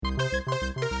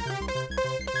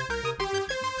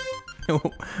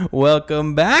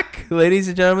Welcome back, ladies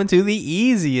and gentlemen, to the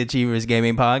Easy Achievers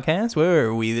Gaming Podcast,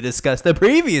 where we discuss the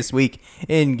previous week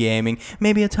in gaming,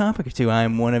 maybe a topic or two.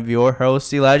 I'm one of your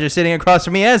hosts, Elijah, sitting across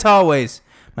from me, as always,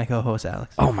 my co-host,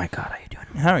 Alex. Oh my God, how you doing?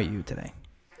 How are you today?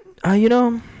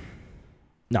 No,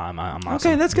 I'm awesome.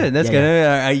 Okay, that's good. That's good.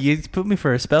 Yeah. You put me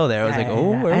for a spell there. I was like,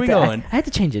 where are we going? I had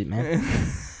to change it, man.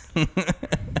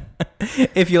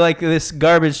 If you like this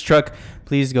garbage truck,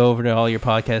 please go over to all your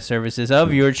podcast services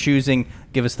of your choosing.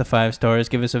 Give us the 5 stars.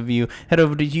 Give us a view. Head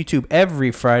over to YouTube.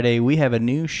 Every Friday, we have a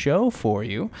new show for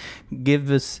you. Give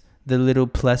us the little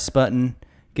plus button.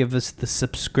 Give us the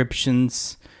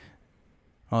subscriptions.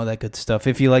 All that good stuff.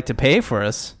 If you like to pay for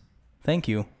us, thank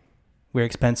you. We're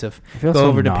expensive. Go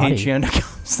over to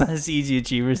Patreon.com/Easy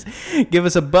Achievers. Give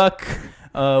us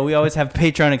 $1. We always have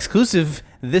Patreon exclusive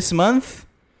this month.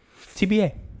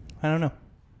 TBA. I don't know.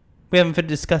 We haven't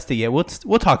discussed it yet. We'll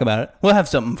talk about it. We'll have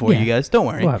something for you guys. Don't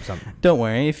worry. We'll have something. Don't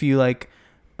worry. If you like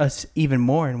us even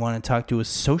more and want to talk to us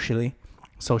socially,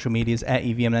 social medias at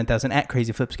EVM9000, at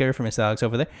Crazy Flip Scare for Miss Alex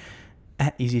over there,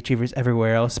 at Easy Achievers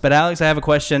everywhere else. But Alex, I have a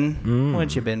question.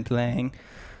 What you been playing?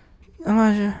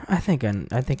 Elijah, I think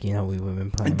you know we've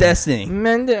been playing Destiny.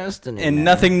 Destiny. And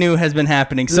nothing new has been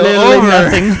happening. So Literally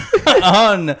nothing.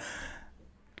 On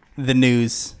the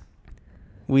news,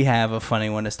 we have a funny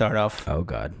one to start off. Oh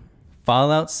God.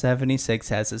 Fallout 76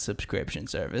 has a subscription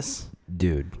service.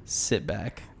 Dude. Sit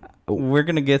back. We're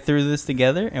going to get through this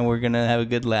together, and we're going to have a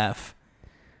good laugh.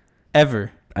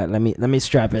 Ever. Let me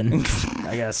strap in.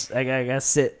 I gotta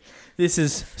sit. This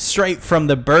is straight from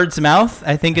the bird's mouth,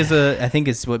 I think is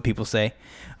what people say,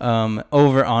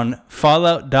 over on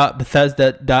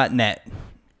fallout.bethesda.net.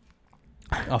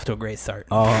 Off to a great start.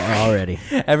 Oh, already.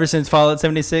 Ever since Fallout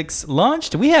 76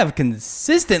 launched, we have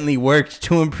consistently worked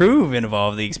to improve and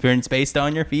evolve the experience based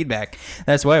on your feedback.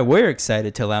 That's why we're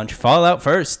excited to launch Fallout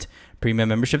First, premium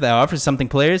membership that offers something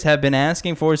players have been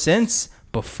asking for since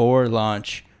before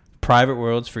launch. Private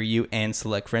worlds for you and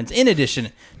select friends. In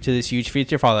addition to this huge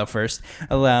feature, Fallout First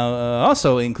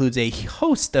also includes a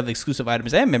host of exclusive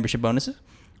items and membership bonuses,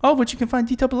 all of which you can find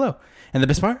detailed below. And the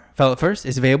best part, Fallout First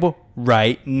is available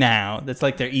right now. That's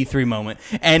like their E3 moment.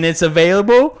 And it's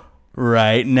available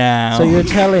right now. So you're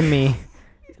telling me,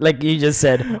 like you just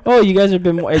said, oh, you guys have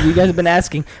been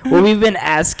asking. Well, we've been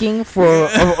asking for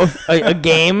a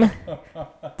game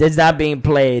that's not being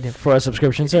played for a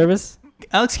subscription service.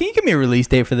 Alex, can you give me a release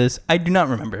date for this? I do not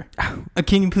remember.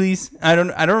 Can you please? I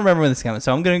don't remember when this came out,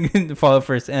 so I'm going to get Fallout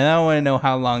First, and I want to know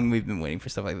how long we've been waiting for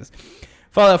stuff like this.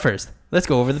 Fallout First. Let's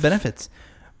go over the benefits.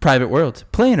 Private world.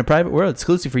 Play in a private world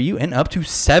exclusive for you and up to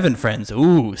 7 friends.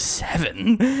 Ooh,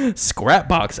 7.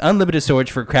 Scrapbox. Unlimited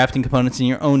storage for crafting components in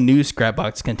your own new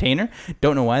Scrapbox container.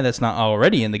 Don't know why that's not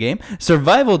already in the game.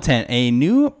 Survival tent. A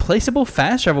new placeable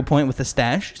fast travel point with a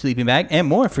stash, sleeping bag, and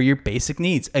more for your basic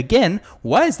needs. Again,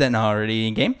 why is that not already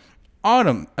in game?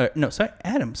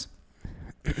 Atoms.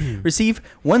 Receive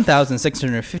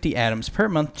 1,650 atoms per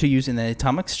month to use in the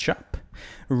Atomics shop.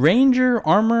 Ranger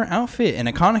armor outfit, an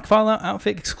iconic Fallout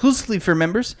outfit exclusively for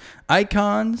members,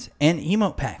 icons, and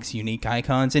emote packs. Unique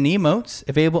icons and emotes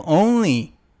available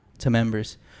only to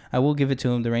members. I will give it to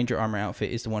him. The Ranger armor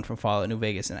outfit is the one from Fallout New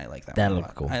Vegas, and I like that one. That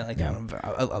looks cool. I like that one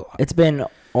a lot. It's been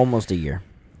almost a year.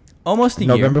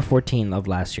 November 14th of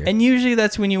last year. And usually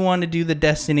that's when you want to do the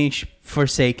Destiny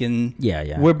Forsaken.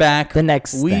 Yeah. We're back. The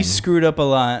next We screwed up a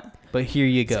lot, but here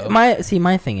you go.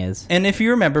 My thing is... And if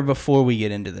you remember before we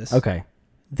get into this... Okay.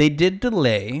 They did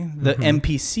delay the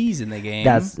NPCs in the game.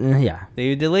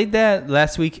 They delayed that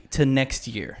last week to next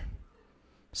year.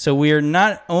 So we are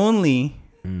not only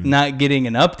not getting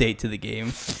an update to the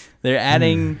game, they're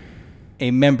adding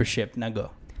a membership. Now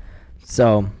go.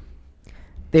 So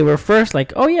they were first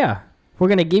like, oh yeah, we're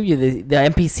going to give you the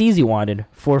NPCs you wanted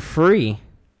for free.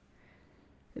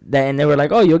 And they were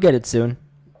like, oh, you'll get it soon.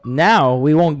 Now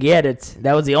we won't get it.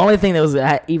 That was the only thing that was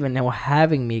even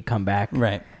having me come back.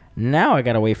 Right. Now I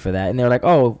gotta wait for that, and they're like,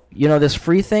 "Oh, you know this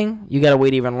free thing? You gotta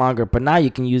wait even longer. But now you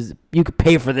can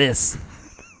pay for this."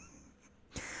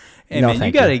 Hey, no, man,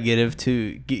 you gotta give it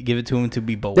to them to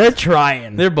be bold. They're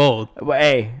trying. They're bold. But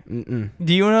hey,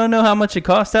 do you want to know how much it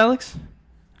costs, Alex?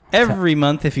 Every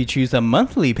month, if you choose a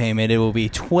monthly payment, it will be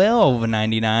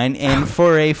 $12.99, and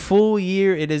for a full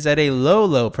year, it is at a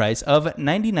low price of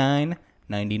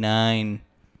 $99.99.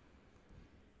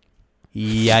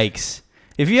 Yikes!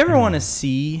 If you ever want to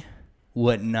see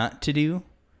what not to do,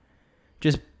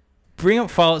 just bring up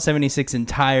Fallout 76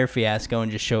 entire fiasco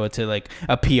and just show it to like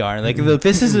a PR. Like, look,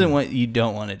 this isn't what you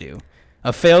don't want to do.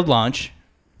 A failed launch.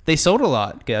 They sold a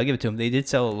lot. Okay, I'll give it to them. They did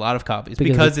sell a lot of copies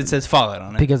because it says Fallout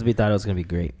on it. Because we thought it was going to be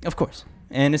great. Of course.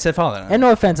 and it said Fallout on it. And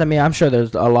no offense, I mean, I'm sure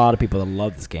there's a lot of people that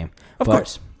love this game. Of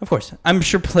course. I'm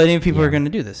sure plenty of people Yeah. are going to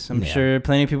do this. I'm Yeah. sure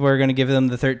plenty of people are going to give them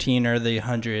the 13 or the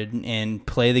 100 and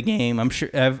play the game. I'm sure.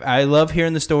 I love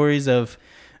hearing the stories of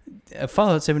a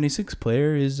Fallout 76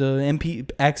 player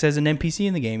acts as an NPC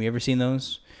in the game. You ever seen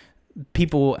those?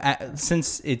 People,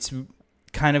 since it's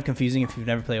kind of confusing if you've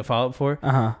never played a Fallout before,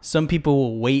 some people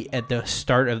will wait at the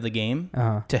start of the game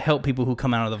to help people who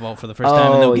come out of the vault for the first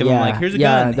time, and they'll give them like, here's a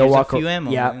gun, they'll here's walk a few ammo.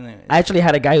 Yeah, I actually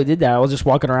had a guy who did that. I was just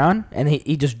walking around, and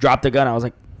he just dropped the gun. I was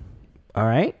like, all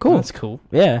right, cool. That's cool.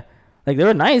 Yeah, like they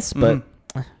were nice, but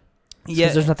yeah,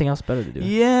 there's nothing else better to do.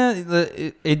 Yeah,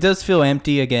 it does feel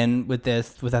empty again with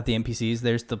this without the NPCs.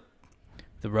 There's the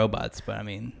robots, but I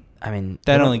mean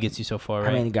that only gets you so far,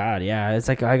 right? I mean, God, yeah, it's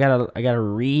like I gotta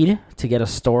read to get a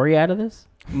story out of this.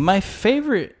 My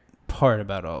favorite part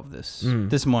about all of this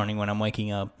this morning when I'm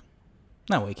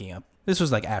not waking up. This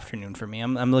was like afternoon for me.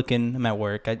 I'm at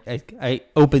work. I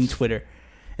open Twitter,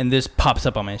 and this pops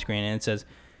up on my screen, and it says,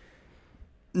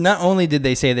 not only did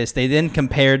they say this, they then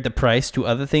compared the price to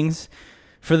other things.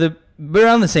 For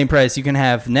around the same price, you can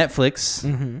have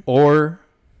Netflix or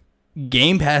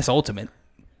Game Pass Ultimate.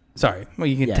 Sorry, well,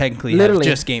 you can technically have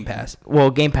just Game Pass. Well,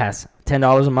 Game Pass,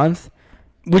 $10 a month,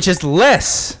 which is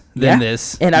less than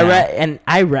this. And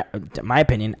my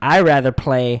opinion, I rather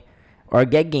play or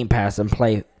get Game Pass and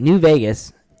play New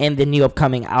Vegas and the new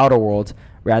upcoming Outer Worlds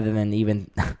rather than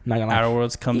even. I'm not gonna lie. Outer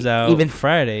Worlds comes out even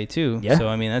Friday too. Yeah. So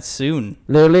I mean that's soon.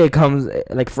 Literally, it comes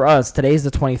like for us. Today's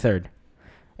the 23rd.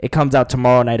 It comes out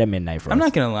tomorrow night at midnight for us. I'm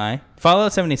not gonna lie.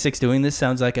 Fallout 76 doing this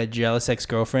sounds like a jealous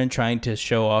ex-girlfriend trying to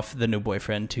show off the new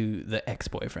boyfriend to the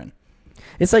ex-boyfriend.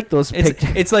 It's like those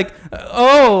pictures. It's like,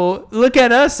 oh, look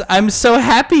at us. I'm so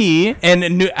happy.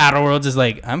 And New Outer Worlds is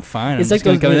like, I'm fine. It's I'm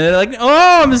like those. They're like,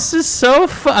 oh, this is so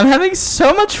fun. I'm having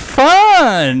so much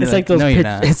fun. It's like those.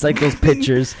 It's like those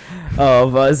pictures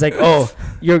of. It's like, oh,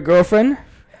 your girlfriend,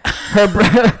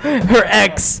 her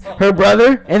ex, her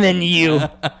brother, and then you.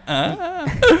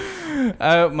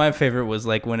 My favorite was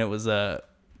like when it was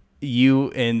you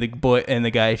and the boy and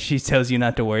the guy she tells you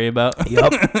not to worry about.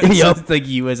 Yep. So it's like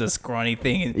you as a scrawny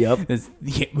thing and this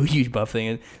huge buff thing.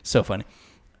 It's so funny.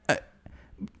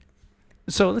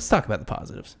 So let's talk about the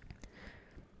positives.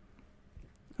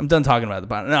 I'm done talking about the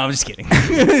positives. No, I'm just kidding.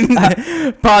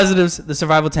 Positives. The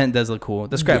survival tent does look cool.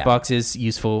 The scrap box is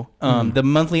useful. The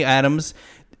monthly items,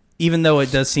 even though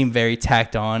it does seem very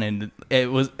tacked on, and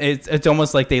it's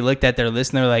almost like they looked at their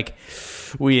list and they're like,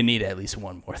 we need at least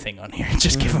one more thing on here.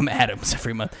 Just give them atoms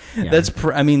every month. Yeah.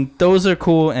 I mean, those are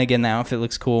cool. And again, the outfit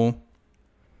looks cool.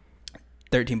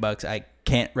 $13. I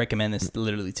can't recommend this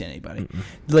literally to anybody.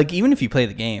 Like, even if you play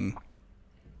the game,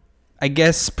 I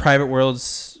guess Private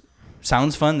Worlds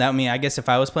sounds fun. I guess if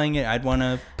I was playing it, I'd want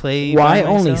to play. Why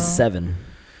only 7?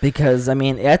 Because I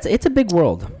mean, it's a big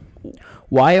world.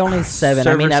 Why only 7?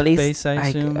 I mean, at least space, I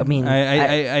assume.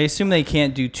 I assume they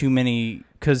can't do too many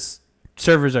because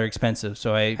servers are expensive.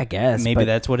 So I guess maybe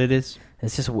that's what it is.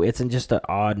 It's just an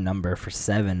odd number for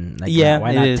 7. Like, yeah,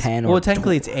 why not 10? Well,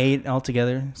 technically it's 8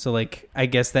 altogether. So like, I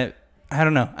guess that I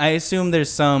don't know. I assume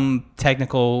there's some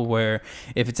technical where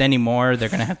if it's any more, they're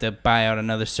gonna have to buy out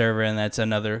another server, and that's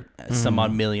another some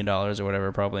odd $1 million or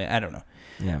whatever. Probably, I don't know.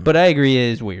 Yeah, but I agree,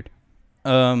 it is weird.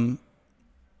 I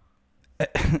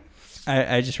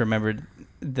just remembered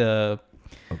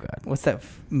what's that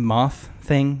moth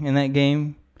thing in that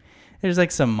game? There's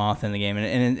like some moth in the game,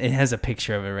 and it has a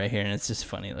picture of it right here, and it's just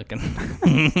funny looking.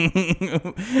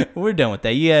 We're done with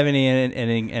that. You have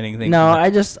anything? No,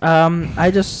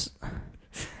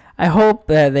 I hope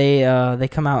that they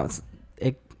come out.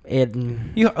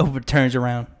 You hope it turns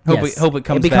around. Hope it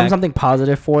comes. It becomes back. something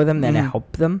positive for them, then I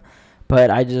help them. But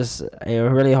I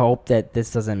really hope that this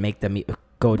doesn't make them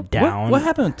go down. What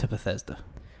happened to Bethesda?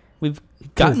 We've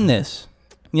gotten this.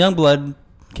 Youngblood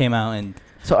came out and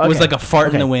it was like a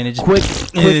fart in the wind. It just quick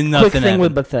thing happened.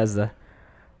 with Bethesda.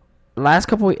 Last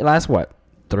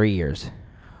 3 years,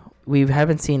 we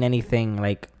haven't seen anything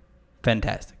like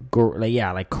fantastic.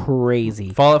 Like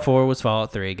crazy. Fallout 4 was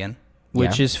Fallout 3 again,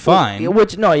 which is fine. I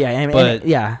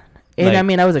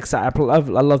mean, I was excited. I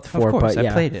loved 4, of course, but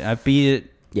I played it. I beat it.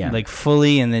 Yeah, like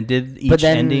fully, and then did each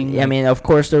ending. I mean, of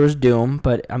course, there was Doom,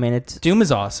 but I mean, Doom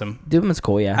is awesome. Doom is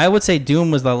cool, yeah. I would say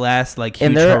Doom was the last huge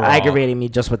and they're aggravating me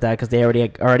just with that because they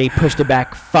already pushed it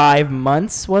back 5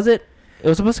 months. Was it? It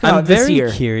was supposed to come out this year.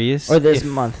 I'm very curious, or this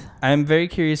month. I'm very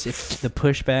curious if the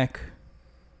pushback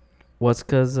was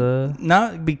because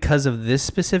not because of this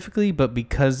specifically, but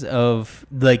because of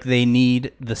like they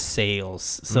need the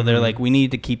sales, so they're like, we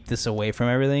need to keep this away from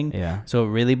everything, so it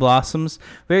really blossoms.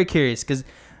 Very curious because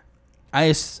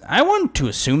I want to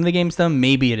assume the game's done.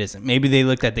 Maybe it isn't. Maybe they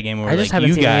looked at the game and were like,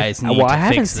 you guys need to fix this. Well, I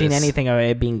haven't seen anything of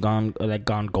it being gone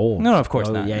gold. No, of course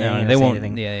not. Yeah, no, they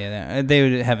won't. Yeah.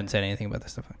 They haven't said anything about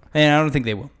this stuff. And I don't think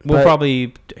they will. We'll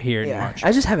probably hear it in March.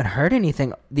 I just haven't heard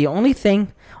anything. The only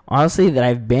thing, honestly, that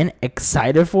I've been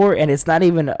excited for, and it's not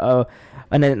even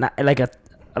like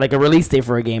a release date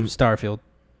for a game. Starfield.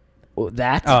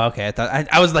 That? Oh, okay.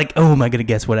 I was like, oh, am I gonna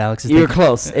guess what Alex is? You're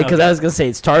close, because I was gonna say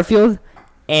it's Starfield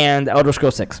and Elder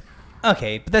Scrolls 6.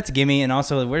 Okay, but that's a gimme, and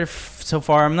also we're so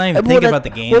far. I'm not even thinking about the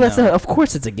game. Well, of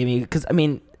course it's a gimme, because I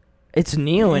mean, it's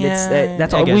new and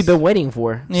that's all we've been waiting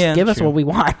for. Just give us what we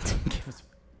want.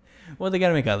 Well, they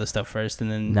gotta make other stuff first, and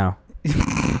then no.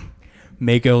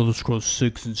 Make Elder Scrolls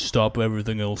 6 and stop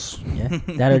everything else. Yeah,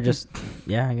 that or just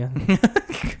I guess.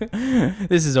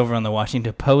 This is over on the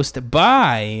Washington Post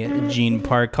by Gene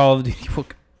Park. Call of Duty.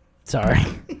 Sorry.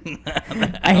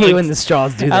 I hate when the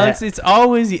straws do that. Alex, it's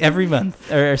always every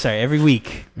month, every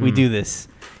week we do this.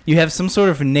 You have some sort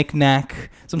of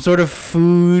knick-knack, some sort of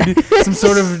food, some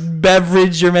sort of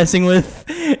beverage you're messing with.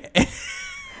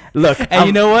 Look, and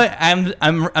you know what?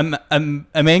 I'm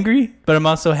angry, but I'm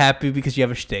also happy because you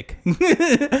have a shtick.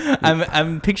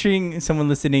 I'm picturing someone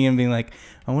listening and being like,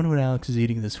 I wonder what Alex is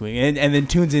eating this week, and then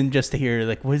tunes in just to hear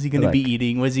like, what is he going to be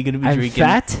eating? What is he going to be drinking?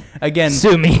 Fat? Again,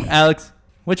 sue me, Alex.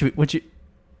 What you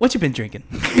been drinking?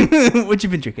 What you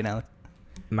been drinking, Alex?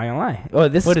 I'm not gonna lie. Oh,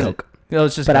 this is Coke. No,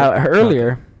 it's just. But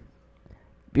earlier,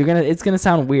 it's gonna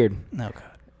sound weird. Oh God.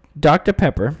 Dr.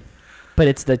 Pepper, but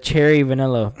it's the cherry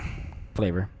vanilla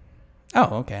flavor.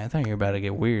 Oh, okay. I thought you were about to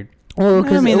get weird. Well,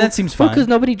 I mean, that seems fine. Because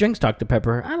nobody drinks Dr.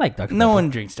 Pepper. I like Dr. Pepper. No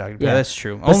one drinks Dr. Pepper. Yeah. That's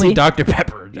true. Only Dr.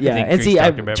 Pepper. Yeah, and see,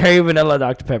 cherry vanilla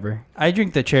Dr. Pepper. I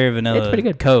drink the cherry vanilla. It's pretty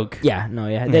good. Coke. Yeah, no,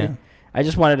 yeah. I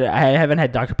just wanted to. I haven't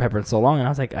had Dr. Pepper in so long, and I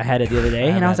was like, I had it the other day,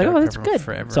 and I was like, oh, that's good.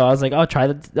 Forever. So I was like, I'll try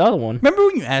the other one. Remember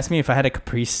when you asked me if I had a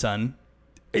Capri Sun?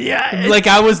 Yeah. Like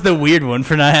I was the weird one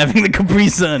for not having the Capri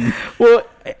Sun. Well,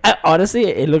 honestly,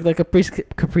 it looked like a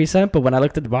Capri Sun, but when I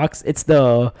looked at the box, it's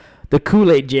the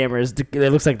Kool-Aid Jammers. It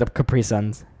looks like the Capri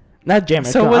Suns. Not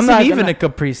Jammers. So it wasn't even a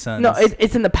Capri Sun. No,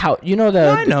 it's in the pouch. You know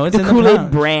it's the Kool-Aid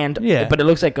brand, but it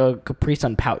looks like a Capri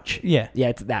Sun pouch. Yeah. Yeah,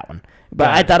 it's that one.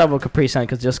 But I thought of a Capri Sun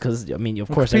because I mean, of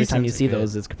course, every time you see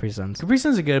those, it's Capri Suns. Capri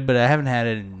Suns are good, but I haven't had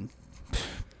it in,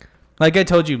 like I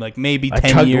told you, like maybe 10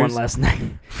 years. I chugged one last night.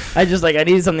 I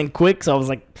needed something quick, so I was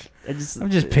like, I'm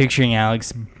just picturing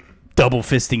Alex double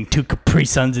fisting 2 Capri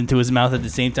Suns into his mouth at the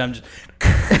same time, just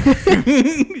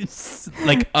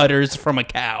like udders from a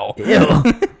cow. Ew.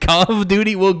 Call of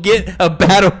Duty will get a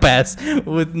battle pass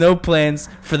with no plans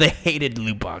for the hated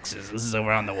loot boxes. This is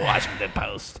over on the Washington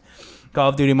Post. Call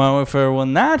of Duty Modern Warfare will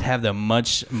not have the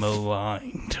much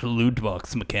maligned loot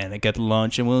box mechanic at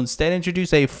launch and will instead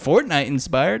introduce a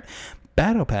Fortnite-inspired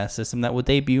battle pass system that will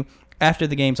debut after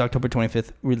the game's October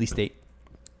 25th release date.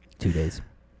 2 days.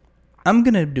 I'm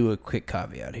going to do a quick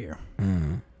caveat here.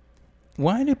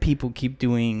 Why do people keep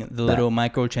doing the little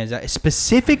microtransactions,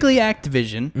 specifically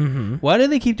Activision? Mm-hmm. Why do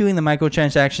they keep doing the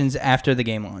microtransactions after the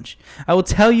game launch? I will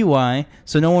tell you why,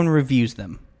 so no one reviews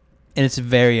them. And it's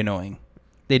very annoying.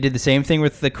 They did the same thing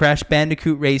with the Crash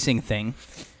Bandicoot racing thing.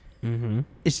 Mm-hmm.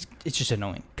 It's just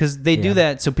annoying because they do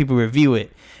that so people review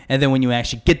it, and then when you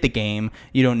actually get the game,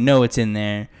 you don't know it's in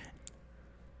there.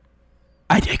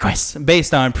 I digress.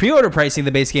 Based on pre-order pricing,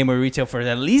 the base game will retail for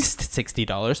at least $60.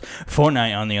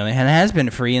 Fortnite, on the other hand, has been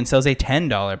free and sells a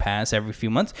 $10 pass every few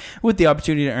months with the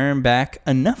opportunity to earn back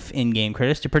enough in-game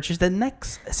credits to purchase the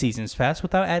next season's pass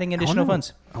without adding additional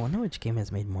funds. I wonder which game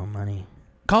has made more money.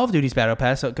 Call of Duty's Battle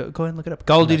Pass, go ahead and look it up.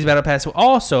 Call of Duty's Battle Pass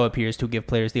also appears to give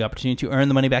players the opportunity to earn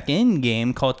the money back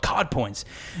in-game called COD Points.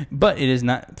 But it is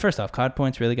not, first off, COD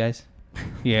Points, really, guys?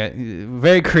 Yeah,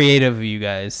 very creative of you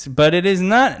guys. But it is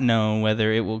not known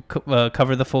whether it will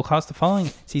cover the full cost of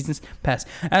following season's pass.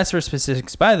 As for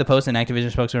specifics by the Post, an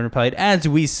Activision spokesman replied, as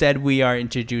we said, we are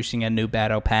introducing a new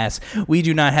Battle Pass. We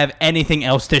do not have anything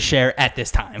else to share at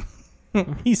this time.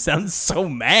 He sounds so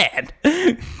mad.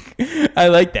 I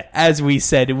like that. As we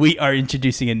said, we are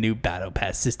introducing a new Battle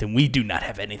Pass system. We do not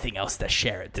have anything else to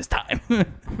share at this time.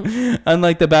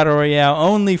 Unlike the Battle Royale,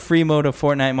 only free mode of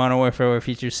Fortnite Modern Warfare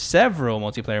features several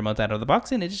multiplayer modes out of the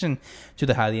box, in addition to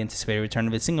the highly anticipated return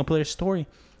of its single-player story.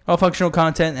 All functional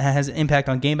content that has an impact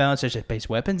on game balance, such as base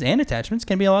weapons and attachments,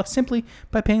 can be unlocked simply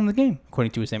by paying the game,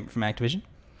 according to a statement from Activision.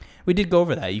 We did go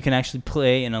over that. You can actually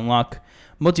play and unlock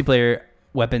multiplayer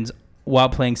weapons while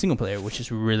playing single player, which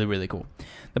is really, really cool.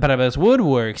 The Battle Pass would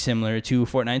work similar to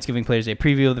Fortnite's, giving players a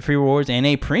preview of the free rewards and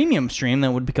a premium stream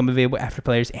that would become available after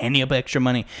players any up extra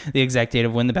money. The exact date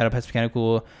of when the Battle Pass mechanic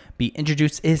will be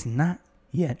introduced is not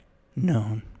yet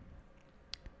known.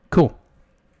 Cool.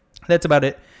 That's about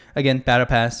it. Again, Battle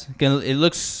Pass. Again,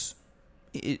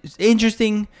 it's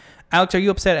interesting. Alex, are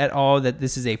you upset at all that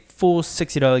this is a full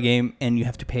 $60 game and you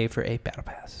have to pay for a Battle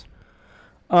Pass?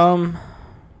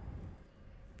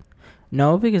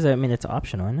 No, because I mean it's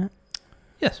optional, isn't it?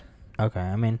 Yes. Okay,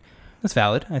 I mean that's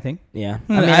valid. I think. Yeah,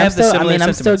 I mean,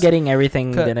 I'm still getting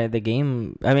everything that the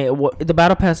game. I mean, the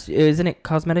Battle Pass, isn't it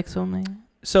cosmetics only?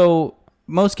 So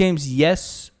most games,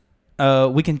 yes.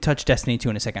 We can touch Destiny 2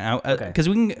 in a second. Because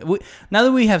now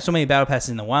that we have so many Battle Passes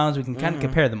in the wilds, we can kind of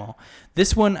compare them all.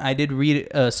 This one, I did read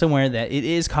somewhere that it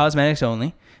is cosmetics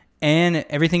only, and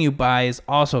everything you buy is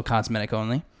also cosmetic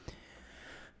only.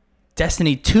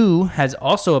 Destiny 2 has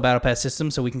also a Battle Pass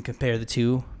system, so we can compare the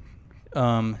two.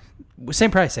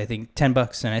 Same price, I think,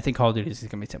 $10, and I think Call of Duty is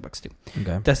going to be $10 too.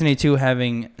 Okay. Destiny 2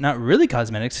 having not really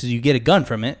cosmetics, because you get a gun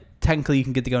from it. Technically, you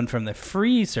can get the gun from the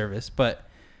free service, but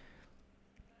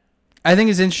I think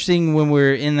it's interesting when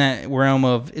we're in that realm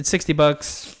of it's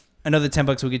 $60, another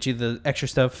 $10 will get you the extra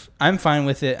stuff. I'm fine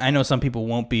with it. I know some people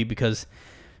won't be, because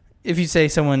if you say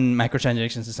someone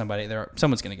microtransactions to somebody,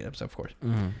 someone's going to get upset, of course.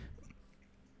 Mm-hmm.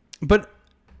 But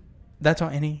that's all.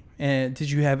 Did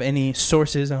you have any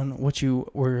sources on what you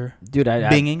were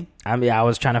binging? I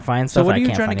was trying to find stuff. So what are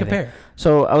you trying to compare?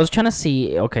 So I was trying to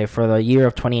see, okay, for the year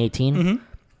of 2018,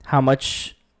 how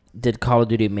much did Call of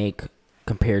Duty make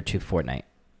compared to Fortnite?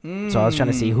 So I was trying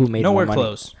to see who made more money. Nowhere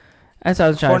close. That's what I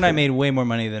was trying Fortnite made way more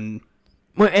money than...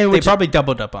 they probably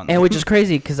doubled up on that. And which is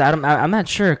crazy, because I'm not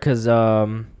sure, because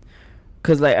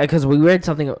we read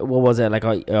something, what was it? Like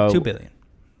 $2 billion.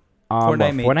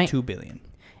 Fortnite made $2 billion.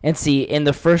 And see, in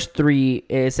the first three,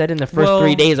 it said in the first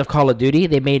 3 days of Call of Duty,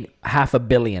 they made $500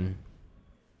 million.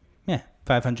 Yeah,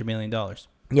 $500 million.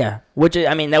 Yeah, which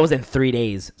I mean that was in 3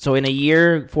 days. So in a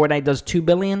year, Fortnite does $2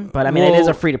 billion, but I mean it is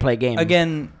a free to play game.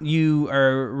 Again, you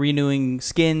are renewing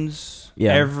skins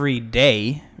every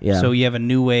day, so you have a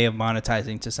new way of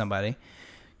monetizing to somebody.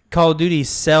 Call of Duty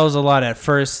sells a lot at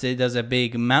first. It does a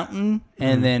big mountain,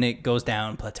 and then it goes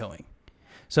down, plateauing.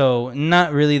 So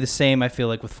not really the same, I feel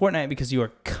like, with Fortnite, because you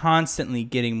are constantly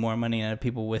getting more money out of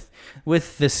people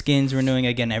with the skins renewing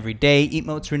again every day,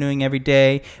 emotes renewing every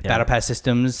day, Battle Pass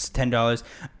systems, $10.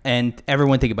 And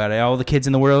everyone think about it. All the kids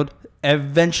in the world,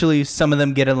 eventually some of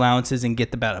them get allowances and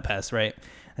get the Battle Pass, right?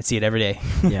 I see it every day.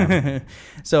 Yeah.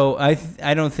 So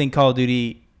I don't think Call of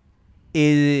Duty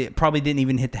probably didn't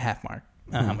even hit the half mark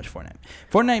on how much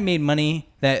Fortnite made money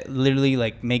that literally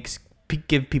like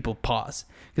give people pause.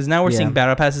 Because now we're seeing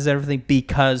Battle Passes and everything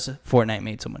because Fortnite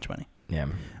made so much money. Yeah.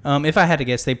 If I had to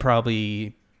guess, they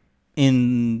probably,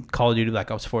 in Call of Duty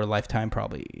Black Ops 4 lifetime,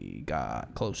 probably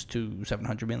got close to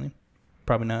 700 million.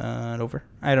 Probably not over.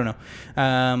 I don't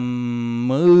know.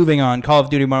 Moving on. Call of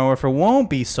Duty Modern Warfare won't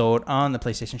be sold on the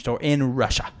PlayStation Store in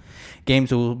Russia.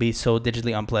 Games will be sold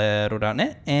digitally on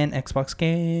Play.net and Xbox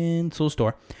Console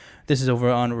Store. This is over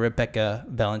on Rebecca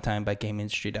Valentine by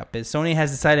GameIndustry.biz. Sony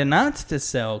has decided not to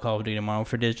sell Call of Duty Modern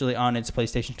Warfare digitally on its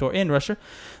PlayStation Store in Russia,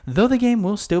 though the game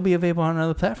will still be available on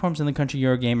other platforms in the country.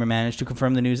 Eurogamer managed to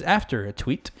confirm the news after a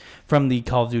tweet from the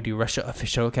Call of Duty Russia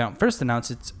official account first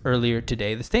announced it earlier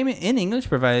today. The statement in English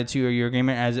provided to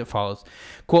Eurogamer as it follows.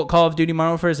 Quote, Call of Duty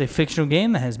Modern Warfare is a fictional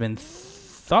game that has been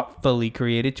thoughtfully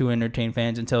created to entertain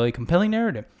fans and tell a compelling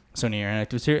narrative. Sony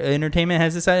Interactive Entertainment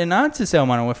has decided not to sell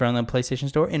Modern Warfare on the PlayStation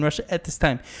Store in Russia at this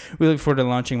time. We look forward to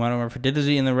launching Modern Warfare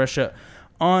digitally in Russia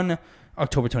on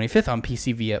October 25th on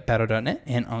PC via Battle.net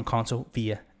and on console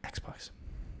via Xbox.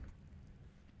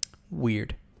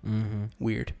 Weird.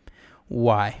 Weird.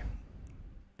 Why?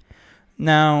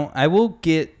 Now, I will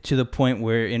get to the point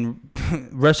where in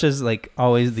Russia's like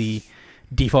always the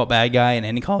default bad guy in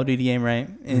any Call of Duty game, right?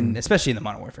 And especially in the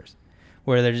Modern Warfares.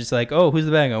 Where they're just like, oh, who's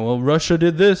the bad guy? Well, Russia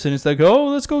did this. And it's like, oh,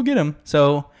 let's go get him.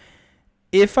 So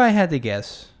if I had to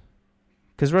guess,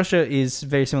 because Russia is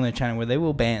very similar to China where they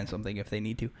will ban something if they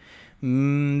need to.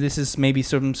 This is maybe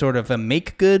some sort of a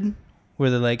make good where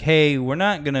they're like, hey, we're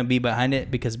not going to be behind it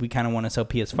because we kind of want to sell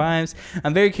PS5s.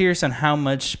 I'm very curious on how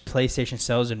much PlayStation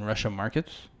sells in Russia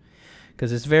markets.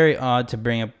 Because it's very odd to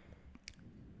bring up,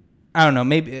 I don't know,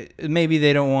 maybe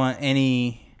they don't want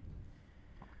any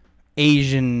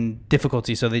Asian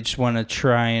difficulty, so they just want to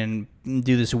try and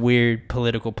do this weird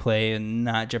political play and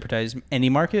not jeopardize any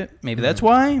market. Maybe that's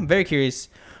why. I'm very curious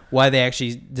why they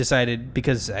actually decided,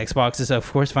 because Xbox is of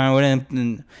course fine with it,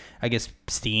 and I guess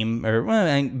Steam or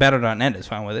Battle.net is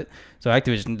fine with it. So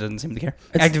Activision doesn't seem to care.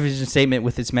 Activision's statement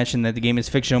with its mention that the game is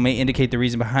fictional may indicate the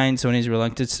reason behind Sony's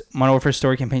reluctance. Modern Warfare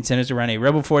story campaign centers around a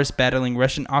rebel force battling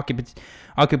Russian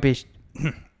occupation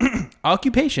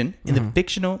in the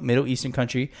fictional Middle Eastern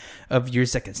country of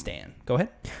Uzbekistan. Go ahead.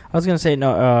 I was gonna say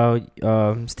no.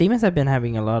 Steam has been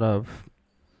having a lot of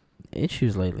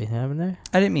issues lately, haven't they?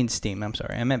 I didn't mean Steam. I'm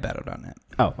sorry. I meant Battle.net.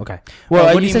 Oh, okay. Well,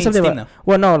 what do you you said mean something Steam, about.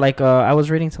 Well, no, like I was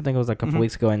reading something. It was like a couple Mhm.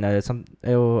 weeks ago, and I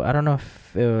don't know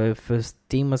if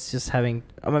Steam was just having.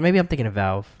 Maybe I'm thinking of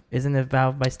Valve. Isn't it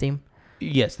Valve by Steam?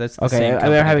 Yes, that's the Okay, same they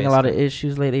company, were having a lot of basically.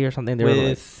 issues lately or something. They were like,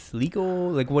 With legal,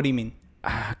 like, what do you mean?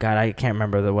 God, I can't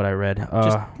remember what I read.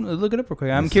 Just look it up real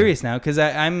quick. I'm let's see. curious now because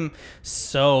I'm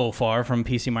so far from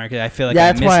PC market. I feel like yeah, I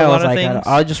that's miss why a I lot was of like, things.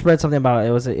 I just read something about it.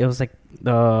 It was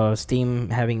like Steam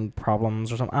having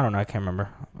problems or something. I don't know. I can't remember.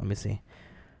 Let me see.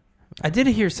 I did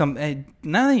hear some.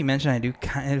 Now that you mention, I do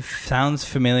kind of sounds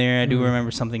familiar. I do Mhm.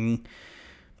 remember something.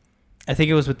 I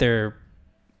think it was with their.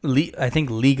 I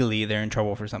think legally they're in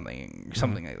trouble for something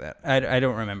like that. I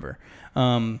don't remember.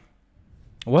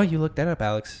 Well, you looked that up,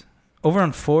 Alex. Over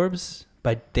on Forbes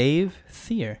by Dave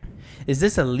Thier. Is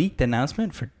this a leaked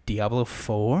announcement for Diablo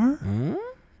 4? Mm?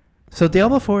 So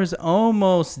Diablo 4 is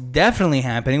almost definitely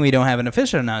happening. We don't have an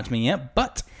official announcement yet,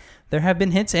 but there have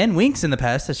been hints and winks in the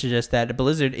past to suggest that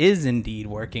Blizzard is indeed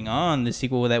working on the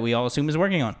sequel that we all assume is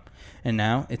working on. And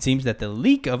now it seems that the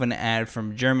leak of an ad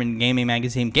from German gaming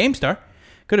magazine GameStar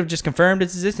could have just confirmed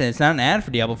its existence. It's not an ad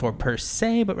for Diablo 4 per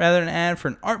se, but rather an ad for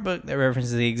an art book that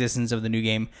references the existence of the new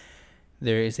game.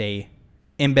 There is a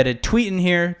embedded tweet in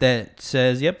here that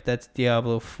says, yep, that's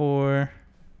Diablo 4.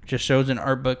 Just shows an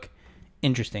art book.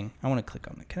 Interesting. I want to click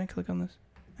on it. Can I click on this?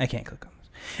 I can't click on this.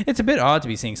 It's a bit odd to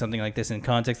be seeing something like this in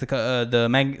context.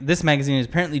 This magazine is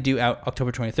apparently due out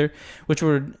October 23rd, which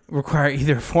would require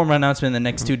either a formal announcement in the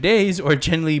next 2 days or a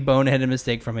generally boneheaded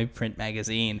mistake from a print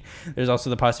magazine. There's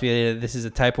also the possibility that this is a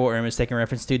typo or a mistaken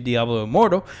reference to Diablo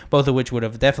Immortal, both of which would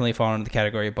have definitely fallen into the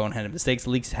category of boneheaded mistakes.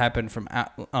 Leaks happen from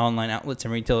online outlets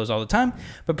and retailers all the time,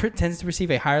 but print tends to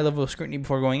receive a higher level of scrutiny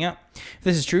before going out. If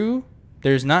this is true,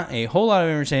 there's not a whole lot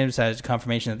of information besides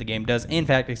confirmation that the game does in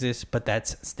fact exist, but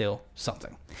that's still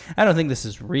something. I don't think this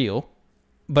is real,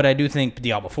 but I do think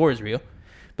Diablo 4 is real.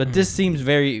 But this seems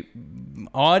very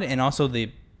odd, and also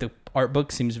the art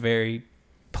book seems very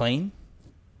plain.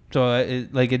 So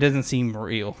it doesn't seem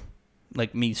real,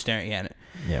 like me staring at it.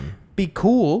 Yeah. Be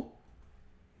cool.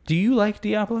 Do you like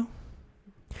Diablo?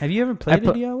 Have you ever played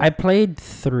Diablo? I played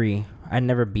 3. I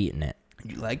never beaten it.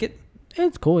 You like it?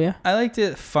 It's cool, yeah. I liked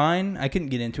it fine. I couldn't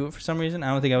get into it for some reason.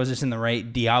 I don't think I was just in the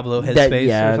right Diablo headspace.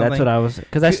 Yeah, or something. that's what I was.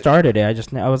 Because I started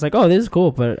it. I was like, oh, this is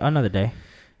cool, but another day.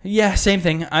 Yeah, same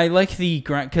thing. I like the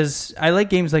grind because I like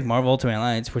games like Marvel Ultimate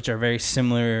Alliance, which are very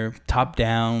similar,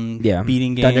 top-down,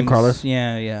 beating games. Dungeon crawlers.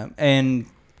 Yeah, and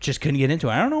just couldn't get into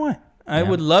it. I don't know why. I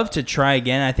would love to try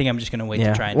again. I think I'm just gonna wait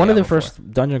to try. One of the Diablo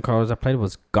first dungeon crawlers I played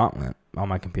was Gauntlet on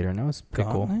my computer, and that was pretty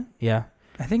cool. Yeah,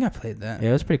 I think I played that. yeah,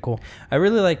 it was pretty cool. I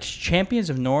really liked Champions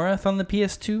of North on the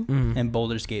PS2 Mhm. and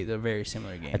Baldur's Gate. They're very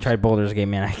similar games. I tried Baldur's Gate,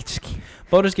 man. I just can't.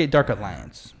 Baldur's Gate Dark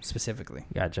Alliance specifically.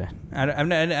 Gotcha. I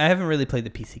haven't really played the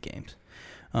PC games,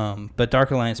 but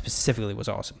Dark Alliance specifically was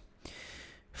awesome.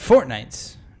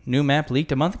 Fortnite's new map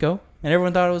leaked a month ago, and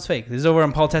everyone thought it was fake. This is over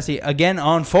on Paul Tessie again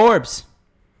on Forbes.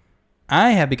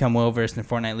 I have become well versed in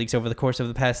Fortnite leaks over the course of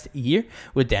the past year,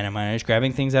 with data miners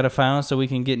grabbing things out of files so we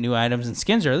can get new items and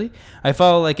skins early. I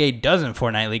follow like a dozen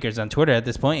Fortnite leakers on Twitter at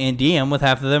this point and DM with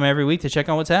half of them every week to check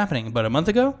on what's happening. But a month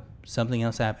ago, something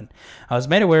else happened. I was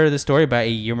made aware of this story by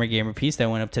a Humor Gamer piece that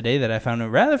went up today that I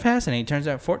found rather fascinating. Turns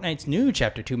out Fortnite's new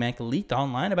Chapter 2 map leaked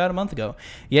online about a month ago,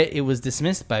 yet it was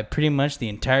dismissed by pretty much the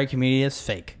entire community as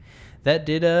fake. That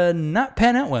did not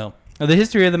pan out well. The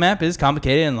history of the map is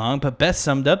complicated and long, but best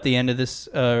summed up the end of this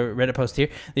Reddit post here.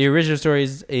 The original story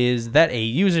is that a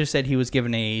user said he was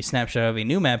given a snapshot of a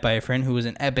new map by a friend who was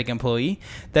an Epic employee.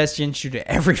 That's just true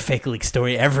to every fake leak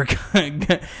story ever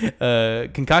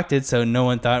concocted, so no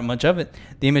one thought much of it.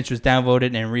 The image was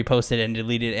downvoted and reposted and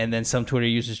deleted, and then some Twitter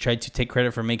users tried to take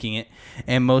credit for making it,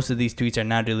 and most of these tweets are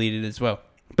now deleted as well.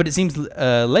 But it seems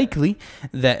likely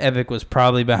that Epic was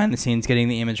probably behind the scenes getting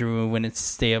the image removed when it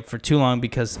stayed up for too long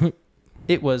because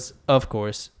it was, of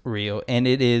course, real, and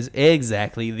it is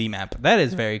exactly the map. That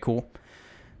is very cool.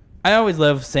 I always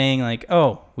love saying, like,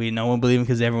 oh, no one believed him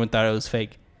because everyone thought it was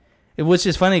fake. It was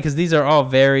just funny because these are all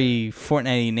very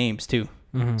Fortnite names, too.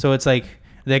 Mm-hmm. So it's like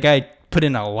that guy put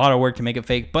in a lot of work to make it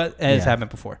fake, but it has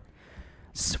happened before.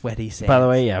 Sweaty sands. By the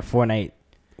way, Fortnite,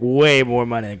 way more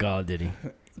money than Call of Duty.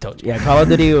 Told you. Yeah, Call of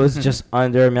Duty was just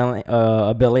under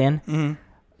a billion. Mm-hmm.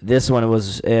 This one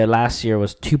was last year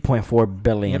was 2.4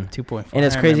 billion. Yep, 2.4. And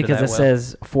it's crazy because it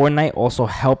says Fortnite also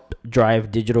helped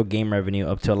drive digital game revenue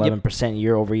up to 11%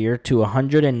 year over year to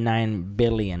 109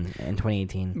 billion in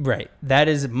 2018. Right. That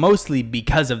is mostly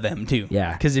because of them, too.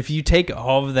 Yeah. Because if you take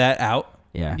all of that out,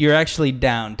 Yeah. you're actually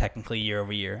down technically year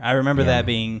over year. I remember that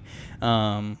being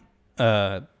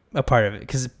a part of it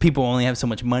because people only have so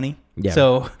much money. Yeah.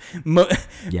 So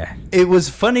Yeah. it was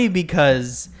funny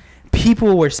because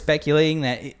people were speculating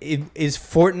that is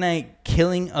Fortnite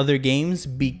killing other games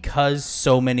because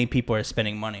so many people are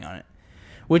spending money on it,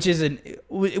 which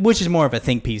is more of a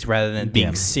think piece rather than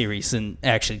being serious and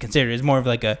actually considered. It's more of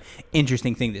like a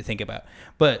interesting thing to think about.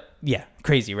 But yeah,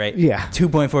 crazy, right? Yeah.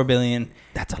 2.4 billion.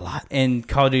 That's a lot. And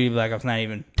Call of Duty Black Ops not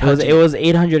even It was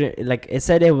 800. Like it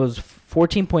said, it was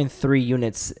 14.3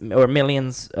 units or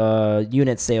millions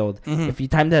units sold. Mm-hmm. If you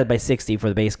time that by 60 for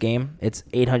the base game, it's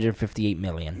 858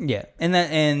 million. Yeah,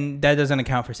 and that doesn't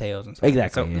account for sales and stuff.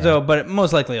 Exactly. So, Yeah. so but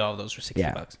most likely all of those were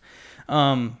 $60.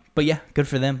 But yeah, good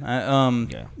for them.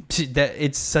 That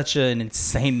it's such an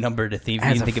insane number to think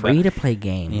As a about. free to play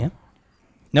game. Yeah.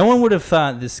 No one would have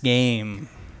thought this game.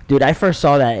 Dude, I first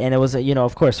saw that, and it was,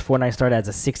 of course, Fortnite started as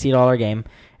a $60 game,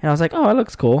 and I was like, oh, it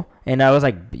looks cool. And I was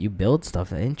like, you build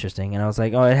stuff, interesting. And I was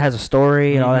like, oh, it has a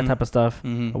story and all that type of stuff.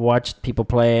 I watched people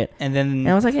play it. And then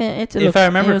I was like, if I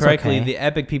remember correctly, okay. the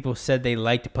Epic people said they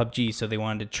liked PUBG, so they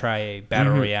wanted to try a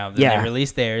battle royale. Then they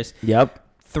released theirs. Yep.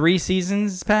 3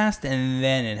 seasons passed, and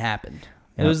then it happened.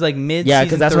 It Yep. was like mid. Yeah,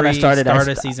 because that's when I started.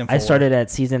 Season 4. I started at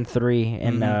season 3,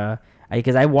 and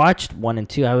because I watched 1 and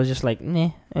 2, I was just like,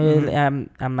 nah, I'm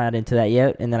not into that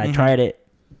yet. And then I tried it,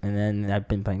 and then I've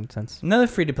been playing since. Another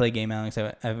free-to-play game, Alex,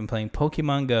 I've been playing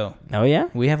Pokemon Go. Oh, yeah?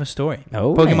 We have a story.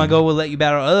 Oh, Pokemon man. Go will let you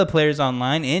battle other players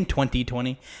online in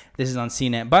 2020. This is on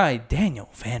CNET by Daniel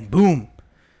Van Boom.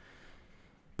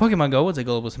 Pokemon Go was a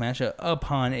global smash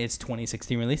upon its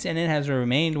 2016 release, and it has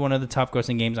remained one of the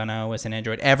top-grossing games on iOS and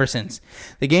Android ever since.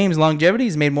 The game's longevity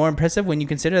is made more impressive when you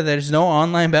consider that there's no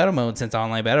online battle mode, since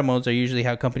online battle modes are usually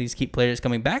how companies keep players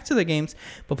coming back to their games.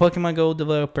 But Pokemon Go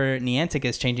developer Niantic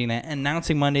is changing that,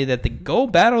 announcing Monday that the Go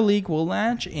Battle League will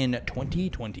launch in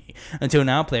 2020. Until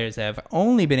now, players have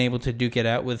only been able to duke it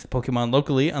out with Pokemon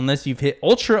locally unless you've hit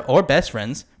Ultra or Best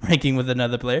Friends ranking with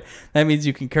another player. That means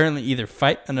you can currently either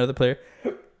fight another player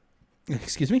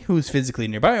who's physically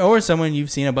nearby, or someone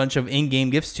you've seen a bunch of in-game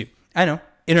gifts to. I know,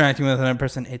 interacting with another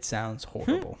person, it sounds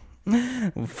horrible.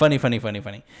 Funny.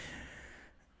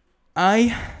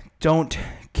 I don't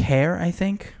care, I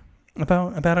think,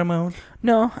 about a mode.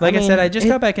 No. I said, I just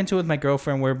got back into it with my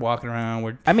girlfriend. We're walking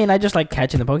around. I just like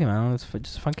catching the Pokemon. It's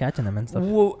just fun catching them and stuff.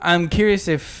 Well, I'm curious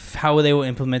how they will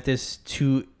implement this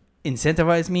to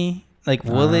incentivize me. Like,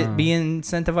 will it be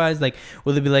incentivized? Like,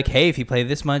 will it be like, hey, if you play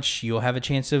this much, you'll have a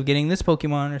chance of getting this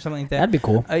Pokemon or something like that? That'd be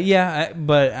cool.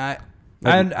 But I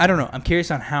don't know. I'm curious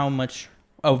on how much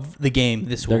of the game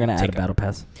this will. They're gonna add a battle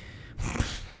pass.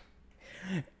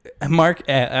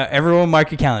 Everyone,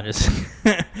 mark your calendars.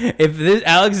 If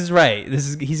Alex is right,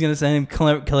 he's gonna send him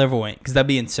Clairvoyant, because that'd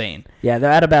be insane. Yeah,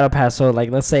 they'll add a battle pass. So, like,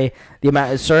 let's say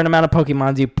a certain amount of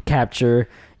Pokemons you capture,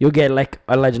 you'll get like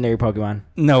a legendary Pokemon.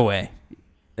 No way.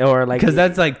 Or like, because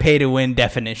that's like pay to win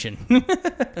definition.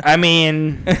 I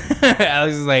mean,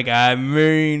 Alex is like, that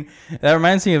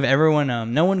reminds me of everyone.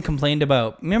 No one complained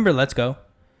about. Remember Let's Go?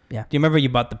 Yeah. Do you remember you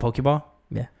bought the Pokeball?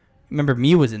 Yeah. Remember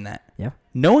Mew was in that? Yeah.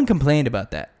 No one complained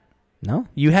about that. No.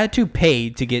 You had to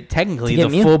pay to get technically the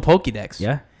Mew? full Pokédex.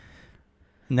 Yeah.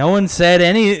 No one said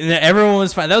everyone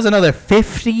was fine. That was another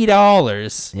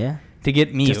 $50. Yeah. To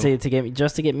get Mew.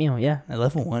 Just to get Mew. Yeah. A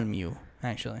level 1 Mew,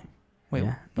 actually. Wait,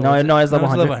 yeah. No, it's level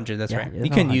 100. Level 100. That's right. You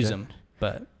couldn't use him,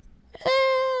 but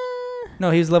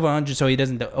no, he was level 100, so he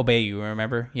doesn't obey you.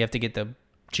 Remember, you have to get the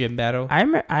gym battle.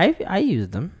 I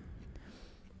used them.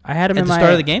 I had him at the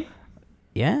start of the game.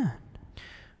 Yeah,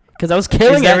 because I was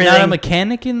killing Is that everything. not a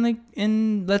mechanic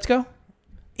in Let's Go?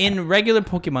 In regular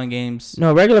Pokemon games.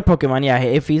 No, regular Pokemon. Yeah,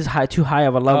 if he's too high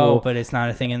of a level. Oh, but it's not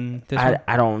a thing in this one?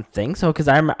 I don't think so, because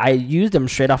I used him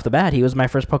straight off the bat. He was my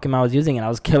first Pokemon I was using, and I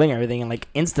was killing everything like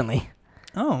instantly.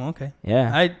 Oh, okay.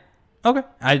 Yeah.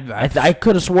 I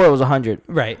could have swore it was 100.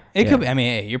 Right. It could be. I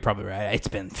mean, hey, you're probably right. It's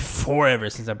been forever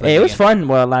since I played. Hey, it was fun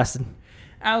while it lasted.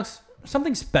 Alex,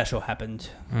 something special happened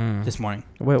this morning.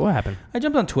 Wait, what happened? I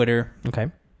jumped on Twitter.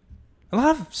 Okay. A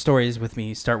lot of stories with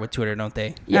me start with Twitter, don't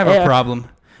they? Yeah, I have a problem.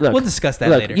 Look, we'll discuss that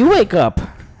later. You wake up,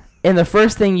 and the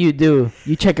first thing you do,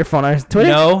 you check your phone on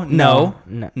Twitter?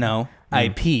 No. I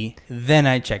pee, then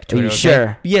I check Twitter. Are you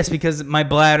sure? Yes, because my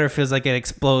bladder feels like it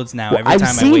explodes now every I've time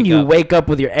I seen wake you up. wake up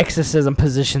with your exorcism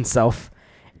position self,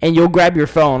 and you'll grab your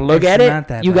phone, look It's at not it,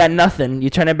 that you bad. got nothing, you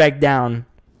turn it back down,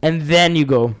 and then you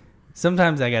go.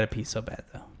 Sometimes I gotta pee so bad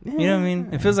though. You know what I mean?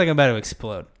 It feels like I'm about to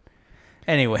explode.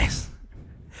 Anyways,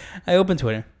 I open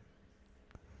Twitter,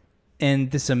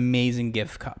 and this amazing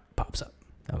GIF pops up.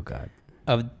 Oh God.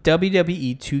 Of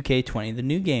WWE 2K20, the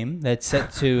new game that's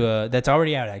set to that's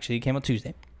already out. Actually, it came out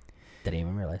Tuesday. Didn't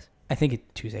even realize. I think it's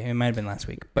Tuesday. It might have been last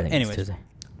week, but I think it's anyways, Tuesday.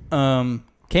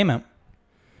 came out.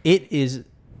 It is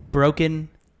broken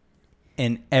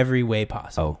in every way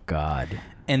possible. Oh God.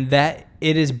 And that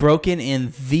it is broken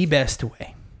in the best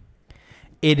way.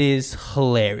 It is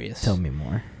hilarious. Tell me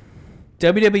more.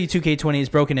 WWE 2K20 is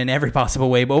broken in every possible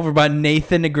way over by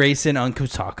Nathan Grayson on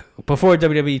Kotaku. Before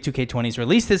WWE 2K20's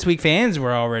release this week, fans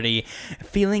were already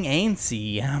feeling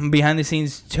antsy. Behind the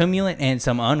scenes, tumult and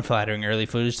some unflattering early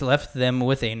footage left them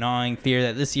with a gnawing fear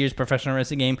that this year's professional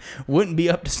wrestling game wouldn't be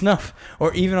up to snuff,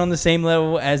 or even on the same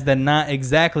level as the not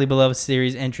exactly beloved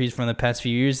series entries from the past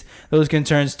few years. Those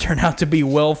concerns turn out to be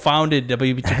well-founded.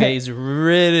 WWE 2K is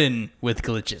ridden with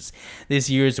glitches. This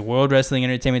year's World Wrestling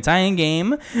Entertainment tie-in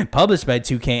game, published by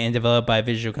 2K and developed by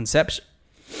Visual Conception.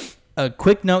 A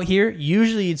quick note here,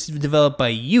 usually it's developed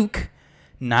by Yuke,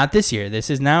 not this year. This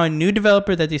is now a new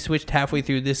developer that they switched halfway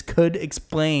through. This could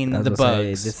explain the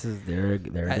bugs. This is there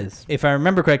it is. If I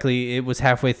remember correctly, it was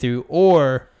halfway through,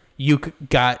 or Yuke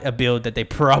got a build that they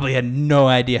probably had no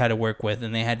idea how to work with,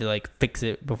 and they had to like fix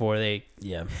it before they...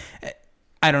 Yeah.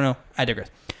 I don't know. I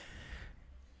digress.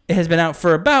 It has been out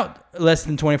for about less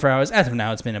than 24 hours. As of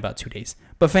now, it's been about 2 days.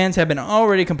 But fans have been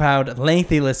already compiled a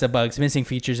lengthy list of bugs, missing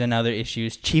features, and other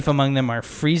issues. Chief among them are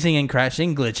freezing and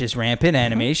crashing, glitches, rampant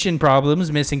animation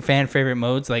problems, missing fan-favorite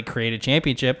modes like Create a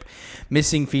Championship,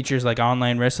 missing features like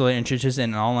online wrestler entrances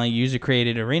and online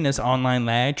user-created arenas, online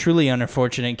lag, truly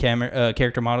unfortunate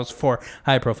character models for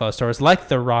high-profile stars like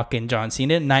The Rock and John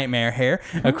Cena, nightmare hair,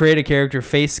 a create a character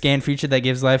face scan feature that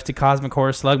gives life to cosmic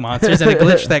horror slug monsters, and a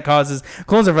glitch that causes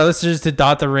clones of wrestlers to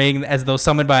dot the ring as though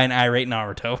summoned by an irate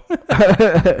Naruto.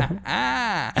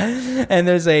 And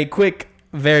there's a quick,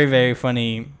 very, very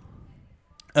funny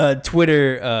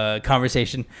Twitter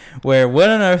conversation where what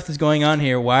on earth is going on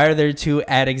here? Why are there two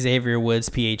Xavier Woods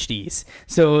PhDs?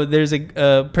 So there's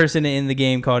a person in the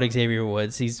game called Xavier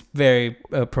Woods. He's very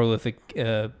prolific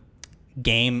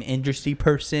game industry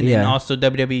person and also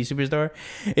WWE superstar.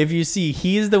 If you see,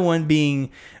 he is the one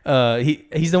being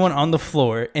he's the one on the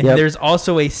floor, and there's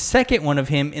also a second one of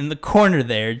him in the corner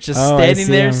there, just standing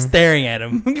there staring at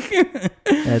him.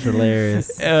 That's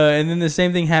hilarious. And then the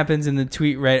same thing happens in the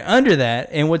tweet right under that.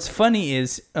 And what's funny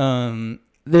is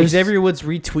Xavier Woods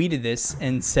retweeted this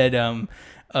and said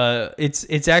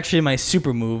it's actually my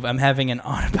super move. I'm having an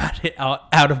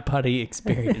out of body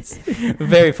experience.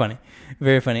 Very funny.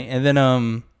 Very funny. And then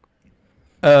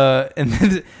and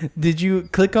then did you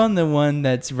click on the one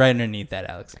that's right underneath that,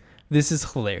 Alex? This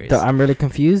is hilarious. I'm really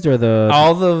confused, or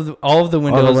all of the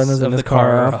windows of the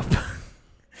car are up.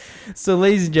 So,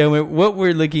 ladies and gentlemen, what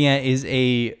we're looking at is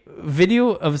a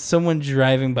video of someone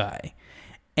driving by,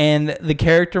 and the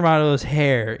character model's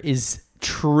hair is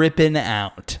tripping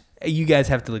out. You guys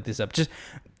have to look this up. Just,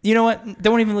 you know what?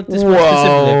 Don't even look this much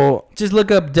specifically. Just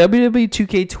look up WWE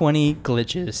 2K20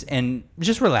 glitches and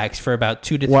just relax for about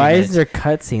 2 to 3 minutes. Why is there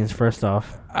cutscenes, first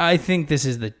off? I think this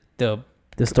is the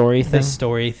story thing? The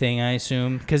story thing, I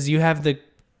assume. Because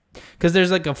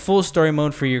there's like a full story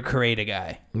mode for your create a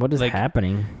guy. What is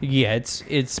happening? Yeah,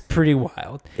 it's pretty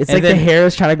wild. It's and like the hair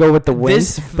is trying to go with the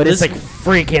wind, but it's like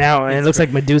freaking out, and it looks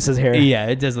like Medusa's hair. Yeah,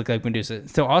 it does look like Medusa.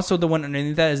 So also the one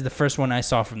underneath that is the first one I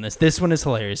saw from this. This one is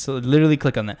hilarious. So literally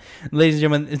click on that, ladies and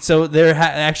gentlemen. So they're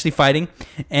actually fighting,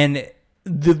 and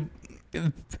you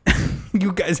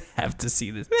guys have to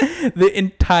see this. The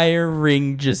entire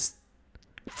ring just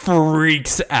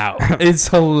freaks out. It's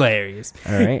hilarious.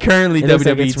 All right. Currently,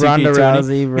 WWE it's Ronda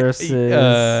Rousey versus.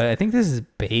 I think this is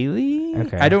Bailey.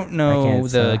 Okay. I don't know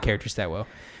the characters that well.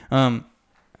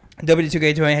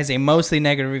 WWE2K20 has a mostly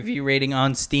negative review rating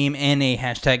on Steam, and a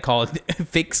hashtag called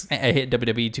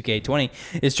 #FixWW2K20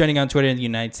 is trending on Twitter in the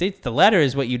United States. The latter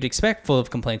is what you'd expect, full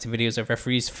of complaints and videos of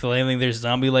referees flailing their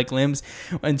zombie-like limbs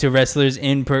into wrestlers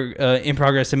in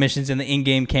progress submissions, and the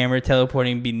in-game camera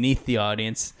teleporting beneath the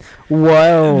audience.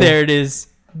 Whoa! There it is.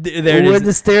 Where'd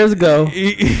the stairs go?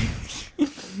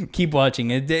 Keep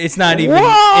watching. It's not even. Whoa!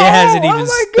 It hasn't even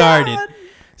started. God.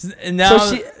 Now,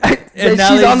 so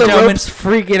she's on the ropes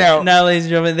freaking out. Now, ladies and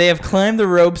gentlemen, they have climbed the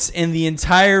ropes, and the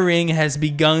entire ring has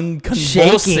begun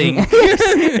convulsing.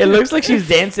 It looks like she's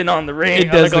dancing on the ring.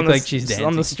 It does look like she's dancing.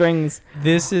 On the strings.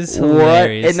 This is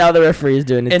hilarious. What? And now the referee is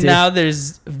doing it, and too. now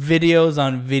there's videos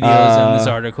on videos in this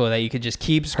article that you could just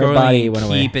keep scrolling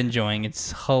and keep enjoying.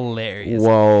 It's hilarious.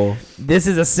 Whoa. This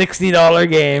is a $60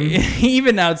 game.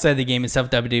 Even outside the game itself,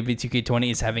 WWE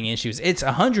 2K20 is having issues. It's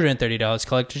 $130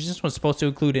 collector's. This was supposed to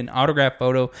include an autograph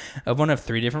photo, of one of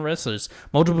 3 different wrestlers.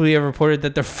 Multiple people have reported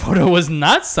that their photo was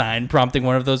not signed, prompting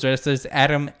one of those wrestlers,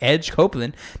 Adam Edge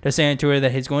Copeland, to say on Twitter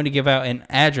that he's going to give out an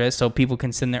address so people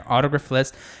can send their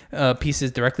autographless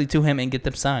pieces directly to him and get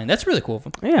them signed. That's really cool of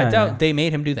him. Yeah, I doubt they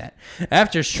made him do that.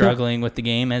 After struggling with the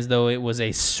game as though it was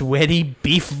a sweaty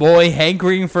beef boy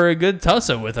hankering for a good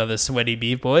tussle with other sweaty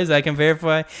beef boys, I can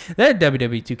verify that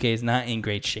WWE 2K is not in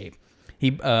great shape.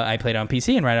 I played on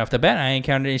PC, and right off the bat, I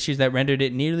encountered issues that rendered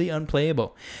it nearly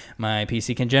unplayable. My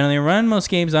PC can generally run most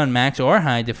games on max or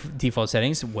high default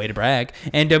settings, way to brag,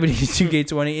 and WWE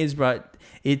 2K20 is brought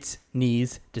its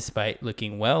knees despite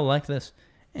looking well like this.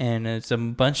 And it's a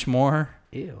bunch more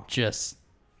just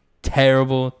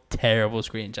terrible, terrible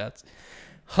screenshots.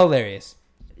 Hilarious.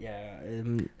 Yeah.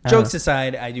 Jokes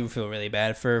aside, I do feel really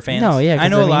bad for fans. No, yeah, 'cause I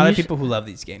know I a mean, lot you of should- people who love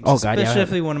these games. Oh, God, yeah.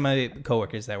 Especially one of my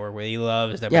coworkers that work with. He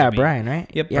loves that. Yeah, Brian, right?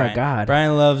 Yep, Yeah, Brian. God.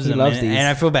 Brian loves He them, loves and, these. and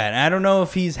I feel bad. I don't know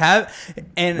if he's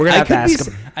and We're gonna I have to could be ask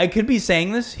him. I could be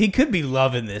saying this. He could be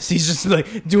loving this. He's just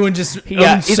like doing just He's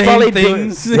insane probably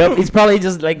things. he's probably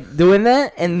just like doing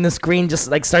that, and the screen just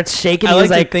like starts shaking. I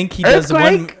He's like to think he does one.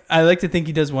 "Earthquake!" I like to think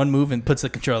he does one move and puts the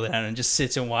controller down and just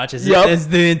sits and watches Yup. it as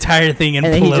the entire thing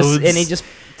implodes. and then he just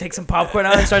takes some popcorn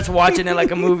out and starts watching it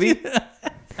like a movie.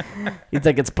 It's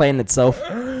like it's playing itself.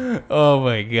 Oh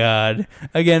my god.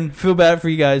 Again, feel bad for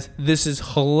you guys. This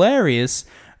is hilarious.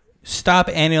 Stop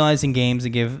analyzing games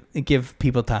and give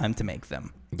people time to make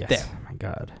them. Yes. There. Oh my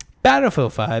God.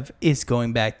 Battlefield 5 is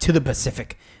going back to the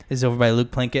Pacific. This is over by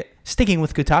Luke Plinkett. Sticking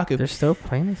with Kotaku. They're still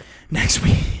playing it. Next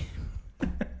week.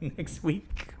 Next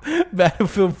week,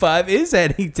 Battlefield 5 is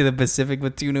heading to the Pacific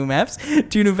with 2 new maps,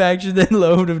 2 new factions, and a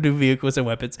load of new vehicles and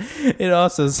weapons. It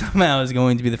also somehow is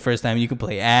going to be the first time you can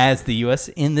play as the U.S.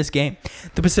 in this game.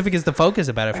 The Pacific is the focus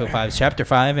of Battlefield 5's Chapter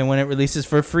 5, and when it releases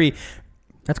for free...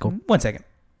 That's cool. 1 second.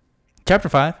 Chapter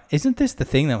 5, isn't this the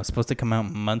thing that was supposed to come out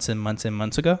months and months and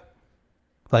months ago?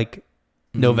 Like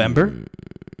November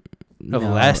of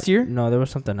last year? No, there was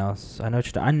something else. I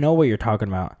know what you're talking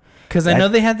about. Because I know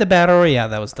they had the Battle Royale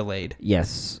that was delayed.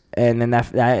 Yes, and then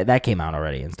that came out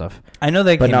already and stuff. I know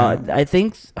they But came no, out. I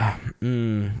think I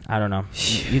don't know.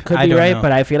 You could I be don't right, know.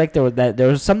 but I feel like there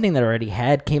was something that already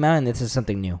came out, and this is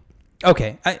something new.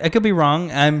 Okay, I could be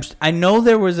wrong. I know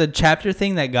there was a chapter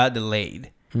thing that got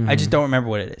delayed. I just don't remember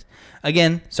what it is.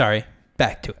 Again, sorry.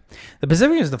 Back to it. The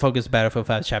Pacific is the focus of Battlefield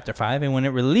 5 Chapter 5, and when it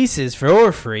releases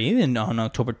for free on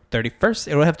October 31st,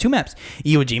 it will have 2 maps.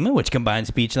 Iwo Jima, which combines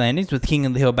beach landings with King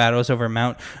of the Hill battles over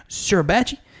Mount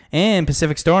Suribachi, and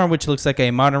Pacific Storm, which looks like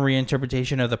a modern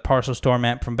reinterpretation of the Parcel Storm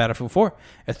map from Battlefield 4.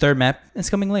 A 3rd map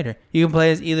is coming later. You can play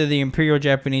as either the Imperial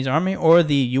Japanese Army or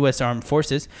the U.S. Armed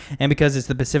Forces, and because it's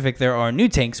the Pacific, there are new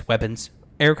tanks, weapons,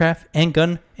 aircraft, and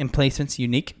gun emplacements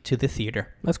unique to the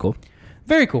theater. That's cool.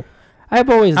 Very cool. I've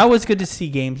always good to see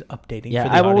games updating. Yeah, for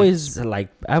the I've audience. always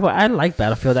I like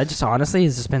Battlefield. I just honestly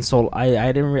it's just been so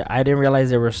I didn't realize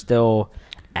they were still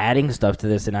adding stuff to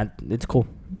this, and it's cool.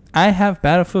 I have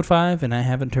Battlefield 5 and I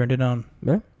haven't turned it on.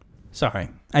 Yeah. Sorry,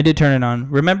 I did turn it on.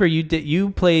 Remember, you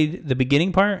played the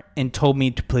beginning part and told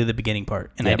me to play the beginning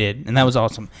part, and I Yep. did, and that was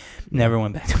awesome. Never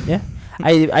went back to it. Yeah,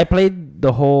 I played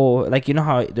the whole you know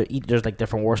how there's like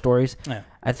different war stories. Yeah.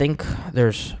 I think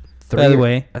there's 3. By the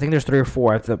way, I think there's 3 or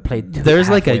 4. I've played. there's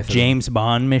like a halfway through. James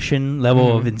Bond mission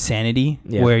level of Mhm. insanity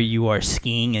Yeah. where you are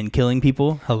skiing and killing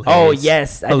people. Hilarious. Oh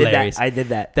yes, Hilarious. I did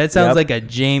that. That sounds Yep. like a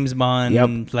James Bond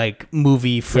Yep. like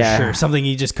movie for Yeah. sure. Something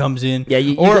he just comes in. Yeah,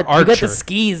 you or got, you got Archer. the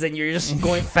skis and you're just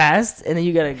going fast, and then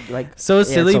you gotta like. So Yeah,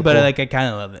 silly, so but cool. like I kind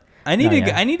of love it. I need No, to.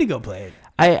 yeah. I need to go play it.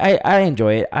 I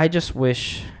enjoy it. I just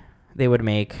wish they would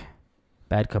make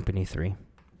Bad Company 3.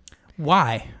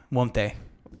 Why won't they?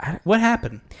 I don't- What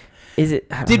happened? Is it?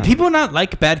 I don't Did know. people not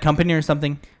like Bad Company or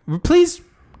something? Please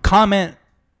comment,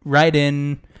 write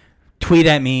in, tweet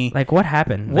at me. Like what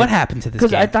happened? What happened to this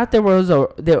Because game? I thought there was a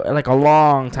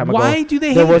long time ago. Why do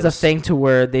they There hate was a us? thing to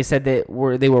where they said they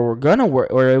were gonna work,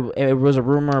 or it was a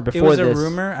rumor before It was this. a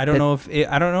rumor. I don't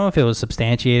that- know if it was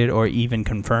substantiated or even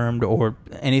confirmed or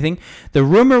anything. The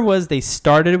rumor was they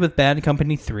started with Bad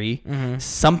Company 3. Mhm.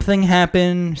 Something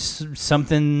happened.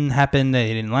 Something happened that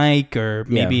they didn't like, or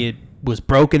maybe Yeah. it was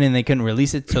broken and they couldn't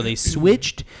release it, so they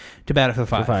switched to Battlefield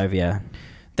 5. 5, yeah.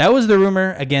 That was the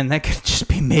rumor. Again, that could just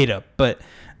be made up, but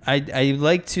I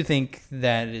like to think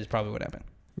that is probably what happened.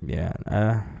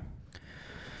 Yeah.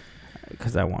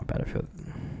 Because I want Battlefield.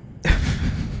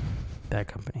 Bad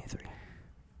Company 3.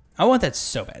 I want that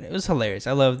so bad. It was hilarious.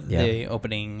 I love the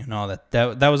opening and all that.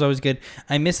 That was always good.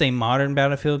 I miss a modern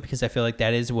Battlefield because I feel like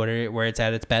that is where it's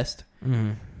at its best.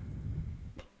 Mm-hmm.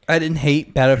 I didn't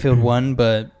hate Battlefield 1,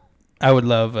 but I would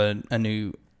love a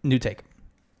new take.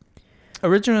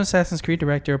 Original Assassin's Creed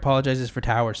director apologizes for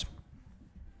Towers.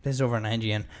 This is over on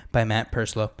IGN by Matt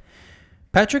Purslow.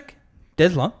 Patrick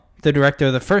Deslaw, the director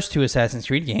of the first 2 Assassin's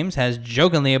Creed games, has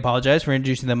jokingly apologized for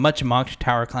introducing the much-mocked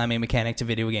tower climbing mechanic to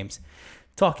video games.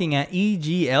 Talking at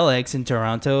EGLX in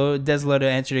Toronto, Deslaw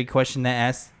answered a question that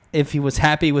asked if he was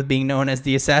happy with being known as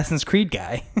the Assassin's Creed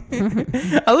guy.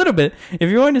 A little bit. If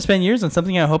you're going to spend years on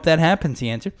something, I hope that happens, he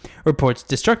answered. Reports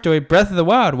Destructoid Breath of the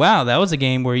Wild. Wow, that was a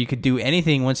game where you could do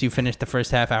anything once you finished the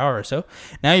first half hour or so.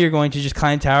 Now you're going to just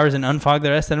climb towers and unfog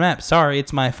the rest of the map. Sorry,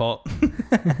 it's my fault.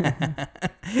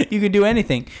 You could do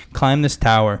anything. Climb this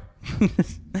tower.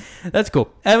 That's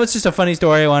cool. That was just a funny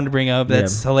story I wanted to bring up.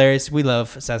 That's hilarious. We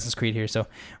love Assassin's Creed here, so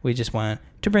we just wanted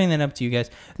to bring that up to you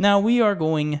guys. Now we are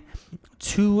going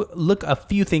to look a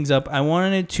few things up. I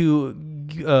wanted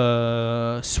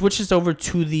to switch this over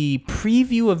to the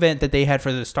preview event that they had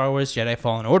for the Star Wars Jedi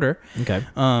Fallen Order. Okay.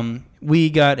 We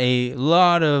got a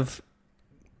lot of,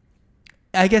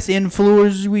 I guess,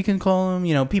 influencers, we can call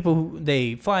them, people who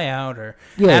they fly out or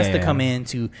ask to come in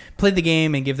to play the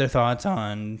game and give their thoughts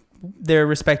on their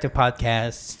respective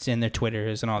podcasts and their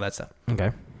Twitters and all that stuff.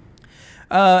 Okay.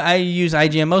 I use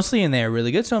IGN mostly, and they're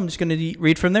really good, so I'm just going to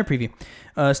read from their preview.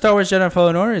 Star Wars Jedi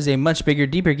Fallen Order is a much bigger,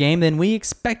 deeper game than we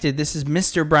expected. This is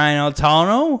Mr. Brian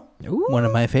Altano, one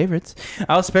of my favorites.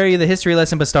 I'll spare you the history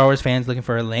lesson, but Star Wars fans looking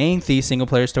for a lengthy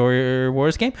single-player Star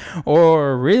Wars game,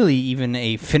 or really even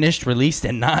a finished, released,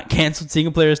 and not canceled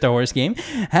single-player Star Wars game,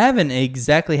 haven't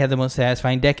exactly had the most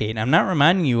satisfying decade. I'm not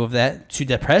reminding you of that to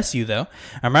depress you, though.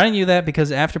 I'm reminding you that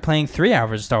because after playing 3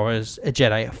 hours of Star Wars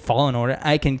Jedi Fallen Order,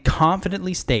 I can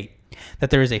confidently state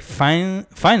that there is a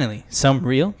finally some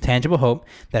real, tangible hope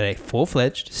that a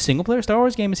full-fledged, single-player Star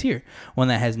Wars game is here. One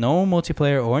that has no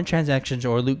multiplayer or transactions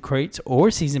or loot crates or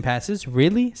season passes.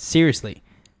 Really? Seriously.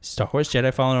 Star Wars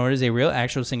Jedi Fallen Order is a real,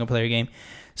 actual single-player game.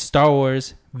 Star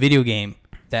Wars video game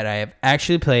that I have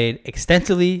actually played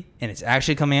extensively, and it's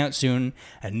actually coming out soon.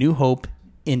 A new hope,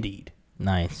 indeed.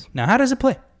 Nice. Now, how does it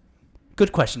play?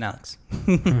 Good question, Alex.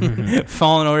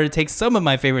 Fallen Order takes some of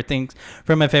my favorite things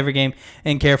from my favorite game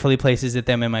and carefully places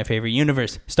them in my favorite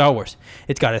universe, Star Wars.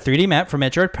 It's got a 3D map for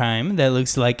Metroid Prime that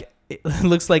looks like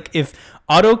if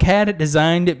AutoCAD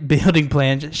designed building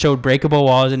plans showed breakable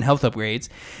walls and health upgrades.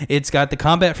 It's got the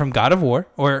combat from God of War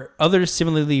or other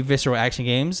similarly visceral action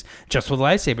games, just with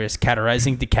lightsabers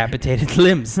cauterizing decapitated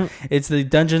limbs. It's the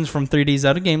dungeons from 3D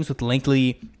Zelda games with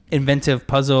lengthy, inventive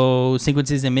puzzle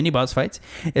sequences and mini-boss fights.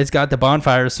 It's got the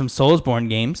bonfires from Soulsborne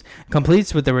games,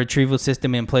 completes with the retrieval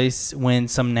system in place when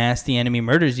some nasty enemy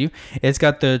murders you. It's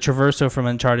got the traversal from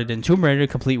Uncharted and Tomb Raider,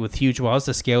 complete with huge walls,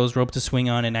 the scales, rope to swing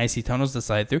on, and icy tunnels to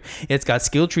slide through. It's got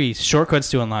skill trees, shortcuts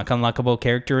to unlock, unlockable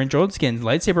character and droid skins,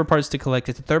 lightsaber parts to collect.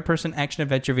 It's a third-person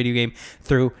action-adventure video game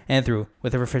through and through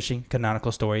with a refreshing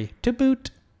canonical story to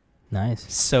boot.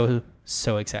 Nice.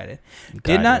 So excited.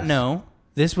 Did not know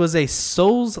this was a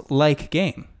Souls-like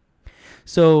game.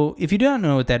 So, if you do not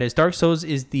know what that is, Dark Souls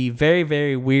is the very,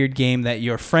 very weird game that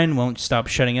your friend won't stop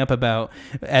shutting up about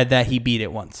that he beat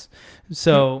it once.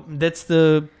 So, that's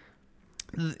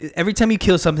every time you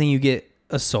kill something, you get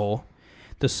a soul.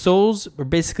 The souls are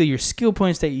basically your skill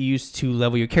points that you use to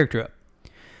level your character up.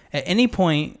 At any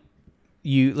point,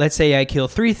 let's say I kill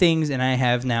 3 things and I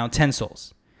have now 10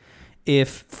 souls.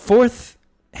 If 4th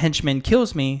henchman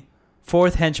kills me,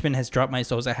 4th henchman has dropped my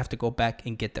souls. I have to go back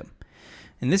and get them.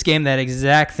 In this game, that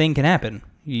exact thing can happen.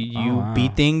 You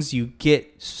beat things, you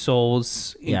get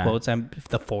souls, in quotes,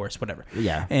 the force, whatever.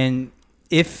 Yeah. And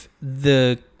if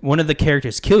one of the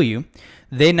characters kill you,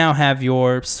 they now have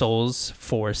your soul's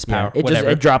force power, whatever.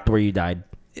 It dropped where you died.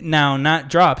 Now, not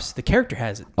drops. The character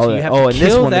has it. So you have to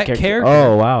kill that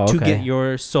character to get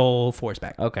your soul force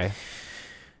back. Okay.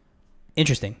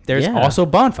 Interesting. There's also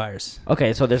bonfires.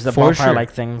 Okay, so there's the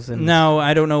bonfire-like things. No,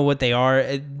 I don't know what they are.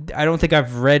 I don't think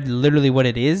I've read literally what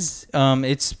it is.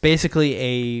 It's basically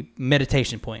a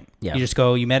meditation point. Yeah. You just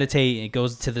go, you meditate, it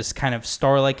goes to this kind of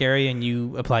star-like area, and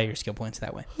you apply your skill points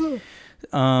that way.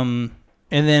 And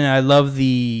then I love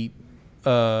the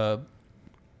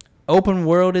open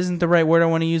world isn't the right word I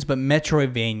want to use, but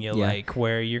Metroidvania,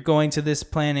 where you're going to this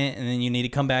planet and then you need to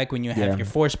come back when you have your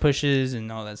force pushes and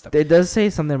all that stuff. It does say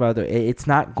something about it's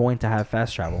not going to have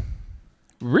fast travel.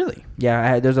 Really?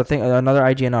 Yeah, there's another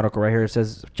IGN article right here. It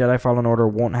says Jedi Fallen Order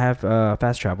won't have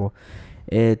fast travel.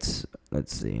 Let's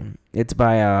see. It's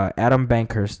by Adam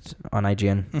Bankhurst on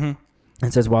IGN. Mm-hmm.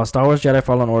 It says, while Star Wars Jedi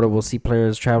Fallen Order will see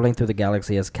players traveling through the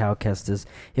galaxy as Cal Kestis,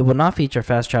 it will not feature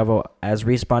fast travel as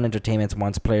Respawn Entertainment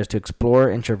wants players to explore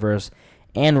and traverse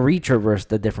and retraverse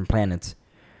the different planets.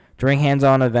 During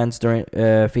hands-on events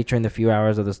featuring the few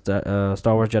hours of the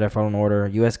Star Wars Jedi Fallen Order,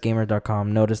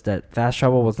 USGamer.com noticed that fast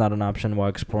travel was not an option while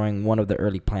exploring one of the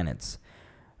early planets.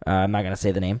 I'm not going to say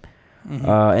the name.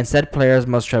 Mm-hmm. Instead, players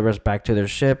must traverse back to their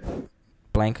ship,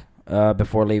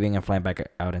 before leaving and flying back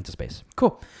out into space.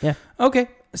 Cool. Yeah. Okay.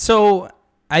 So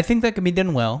I think that can be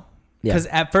done well. Yeah. Because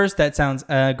at first that sounds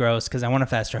gross because I want to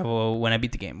fast travel when I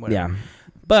beat the game. Whatever. Yeah.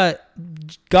 But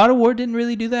God of War didn't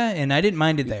really do that, and I didn't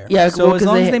mind it there. Yeah. So as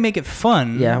long as they make it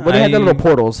fun. Yeah. Well, they had the little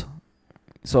portals.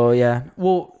 So, yeah.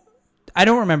 Well, I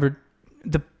don't remember.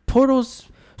 The portals...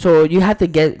 So you have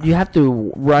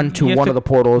to run to one of the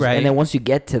portals, right. And then once you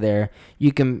get to there,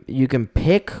 you can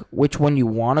pick which one you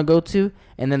want to go to,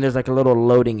 and then there's like a little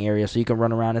loading area, so you can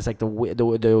run around. It's like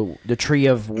the tree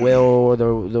of will, or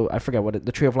the I forget what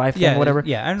the tree of life thing, whatever.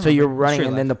 Yeah, I don't know. So you're running,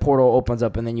 and then the portal opens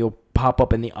up, and then you'll pop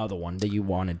up in the other one that you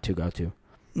wanted to go to.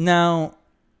 Now,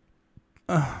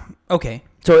 okay.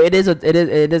 So it is a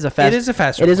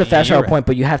fast travel point,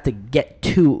 but you have to get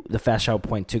to the fast travel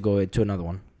point to go to another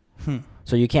one.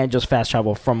 So you can't just fast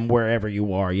travel from wherever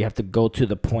you are. You have to go to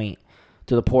the point,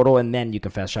 to the portal, and then you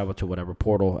can fast travel to whatever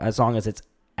portal, as long as it's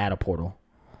at a portal.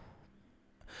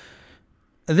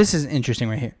 This is interesting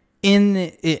right here.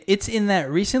 It's in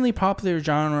that recently popular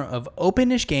genre of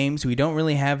openish games we don't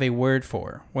really have a word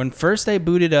for. When first I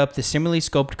booted up the similarly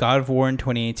scoped God of War in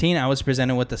 2018, I was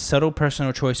presented with a subtle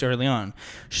personal choice early on.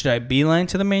 Should I beeline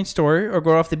to the main story or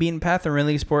go off the beaten path and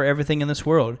really explore everything in this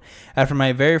world? After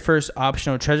my very first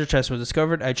optional treasure chest was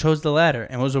discovered, I chose the latter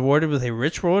and was rewarded with a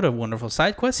rich world of wonderful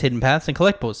side quests, hidden paths, and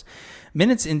collectibles.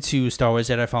 Minutes into Star Wars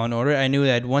Jedi Fallen Order, I knew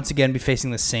that I'd once again be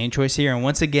facing the same choice here, and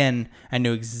once again, I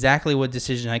knew exactly what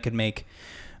decision I could make.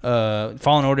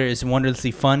 Fallen Order is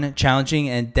wondrously fun, challenging,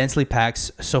 and densely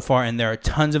packed so far, and there are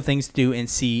tons of things to do and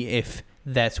see if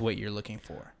that's what you're looking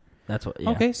for. That's what.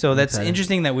 Yeah. Okay, so that's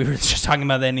interesting that we were just talking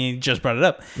about that and he just brought it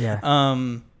up. Yeah.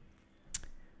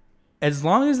 As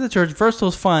long as the traversal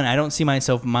is fun, I don't see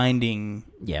myself minding.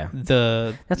 Yeah.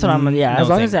 That's what I'm. Yeah. As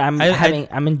long as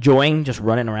I'm enjoying just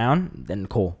running around, then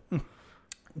cool.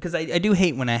 Because I do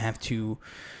hate when I have to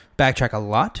backtrack a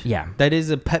lot. Yeah. That is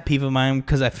a pet peeve of mine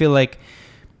because I feel like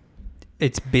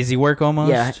it's busy work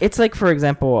almost. Yeah. It's like, for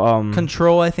example,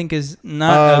 Control, I think, is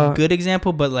not a good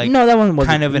example, but like no, that one was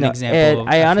kind of an example.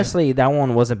 Honestly, that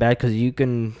one wasn't bad because you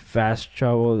can fast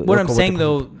travel. What I'm saying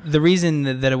though, the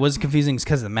reason that it was confusing is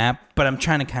because of the map, but I'm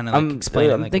trying to kind of like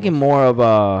explain it. I'm thinking more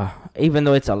of even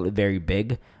though it's a very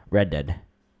big Red Dead.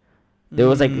 There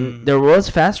was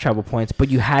fast travel points, but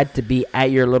you had to be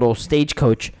at your little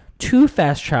stagecoach to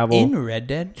fast travel in Red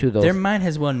Dead. To those, there might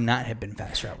as well not have been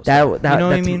fast travel. You know what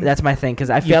I mean? That's my thing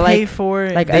because I feel you pay for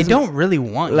it. Like they don't really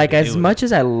want. Like as much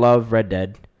as I love Red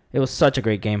Dead, it was such a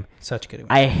great game. Such a good game.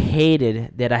 I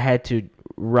hated that I had to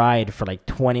ride for like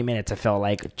 20 minutes. I felt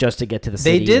like just to get to the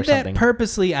city. They did or something. that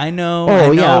purposely. I know.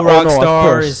 Yeah.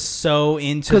 Rockstar is so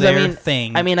into their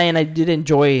thing. I mean, I did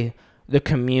enjoy the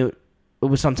commute. It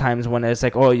was sometimes when it's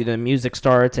like, the music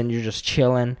starts and you're just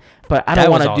chilling. But I don't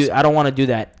want to do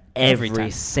that every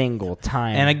single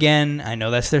time. And again, I know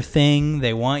that's their thing.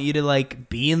 They want you to like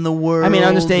be in the world. I mean, I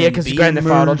understand because Grand Theft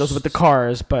Auto does with the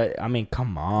cars, but I mean,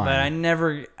 come on. But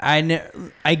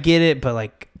I get it, but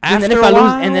like and after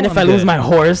then if I lose my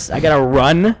horse, I gotta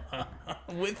run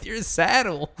with your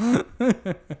saddle.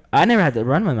 I never had to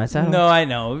run with my saddle. No, I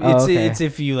know. It's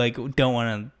if you like don't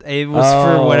want to. It was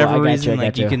for whatever reason.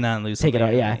 You cannot lose. Take it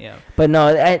out. Yeah. But no,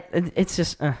 it's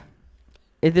just.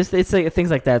 It's like things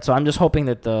like that. So I'm just hoping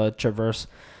that the traverse,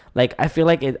 like I feel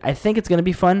like I think it's gonna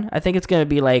be fun. I think it's gonna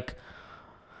be like,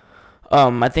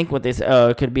 I think what this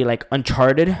could be like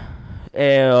Uncharted.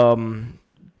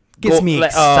 Gets me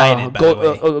excited.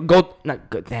 Not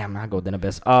Golden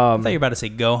Abyss. I thought you were about to say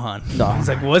Gohan. No, it's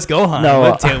like what's Gohan?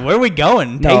 No, where are we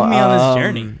going? Take me on this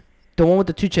journey. The one with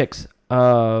the two chicks.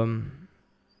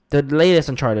 The latest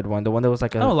Uncharted one, the one that was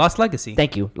like Lost Legacy.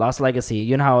 Thank you, Lost Legacy.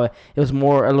 You know how it was a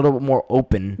little bit more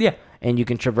open. Yeah. And you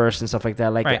can traverse and stuff like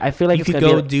that. Like right. I feel like you it's could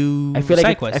gonna go do. I feel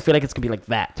like it's gonna be like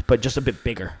that, but just a bit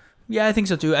bigger. Yeah, I think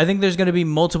so too. I think there's gonna be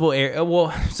multiple areas.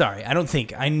 Well, sorry, I don't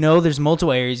think. I know there's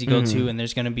multiple areas you go to, and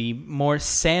there's gonna be more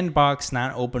sandbox,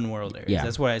 not open world areas. Yeah.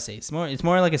 That's what I say. It's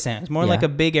more like a sand. It's more like a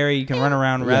big area you can run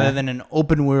around rather than an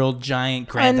open world giant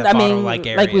Grand Theft Auto like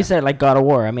area. Like we said, like God of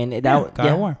War. I mean, God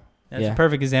of War. That's a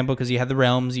perfect example because you had the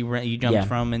realms you jumped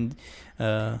from and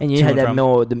you had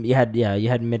that you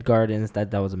had Midgard and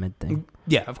that was a mid thing.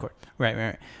 Yeah, of course.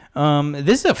 Right.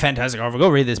 This is a fantastic article. Go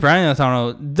read this. Brian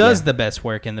Altano does the best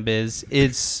work in the biz.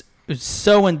 It's it's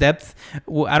so in depth.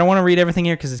 Well, I don't want to read everything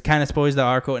here because it kind of spoils the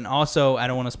article, and also I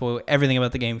don't want to spoil everything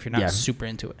about the game if you're not super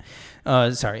into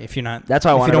it. Sorry, if you're not. That's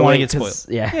why I if you don't want to get spoiled.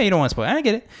 Yeah, you don't want to spoil. I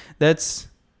get it. That's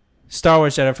Star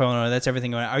Wars Jedi Fallen Order. That's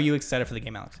everything going on. Are you excited for the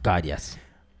game, Alex? God, yes.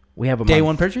 We have a day month.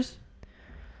 one purchase.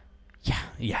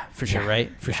 Yeah, for sure,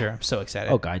 right? For sure. I'm so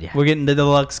excited. Oh God, yeah. We're getting the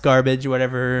deluxe garbage,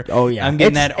 whatever. Oh yeah, I'm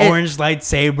getting that orange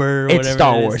lightsaber. Or it's whatever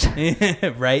Star Wars,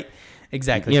 right?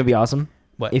 Exactly. You know, it'd be awesome.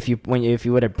 What if you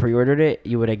would have pre-ordered it,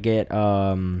 you would have get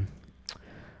Star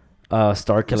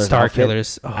Killer's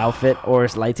outfit or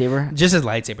his lightsaber. Just his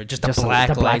lightsaber, just a black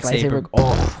lightsaber.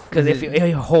 Oh, because if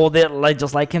you hold it like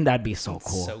just like him, that'd be so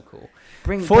cool. So cool.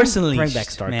 Bring back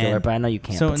Star man. Killer, but I know you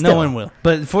can't. So no one will.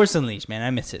 But Force Unleashed, man, I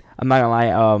miss it. I'm not gonna lie.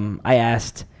 I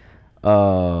asked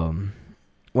when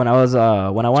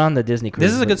I went on the Disney cruise.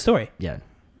 This is a good story. Yeah,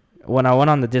 when I went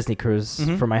on the Disney cruise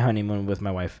for my honeymoon with my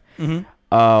wife,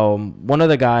 one of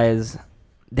the guys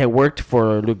that worked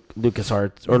for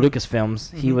LucasArts or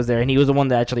Lucasfilms, he was there, and he was the one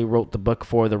that actually wrote the book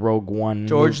for the Rogue One.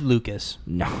 George Lucas.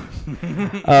 No.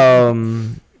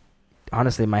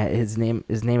 Honestly, his name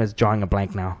is drawing a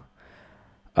blank now.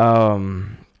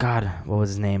 God, what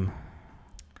was his name?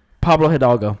 Pablo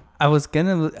Hidalgo. I was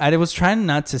trying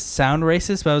not to sound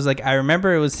racist, but I was like, I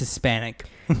remember it was Hispanic.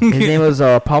 His name was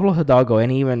Pablo Hidalgo,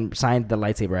 and he even signed the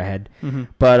lightsaber I had.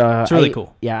 But it's really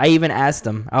cool. Yeah, I even asked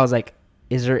him. I was like,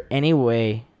 "Is there any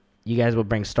way you guys will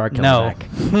bring Star Killer back?"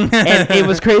 And it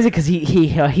was crazy because he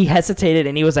hesitated,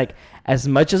 and he was like, "As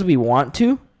much as we want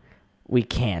to, we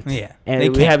can't." Yeah, and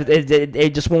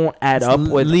it just won't add up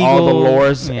with legal, all the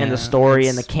lores and the story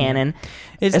and the canon.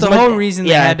 It's the whole reason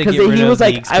they had to get rid of the he was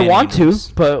like, "I want universe.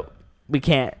 to, but we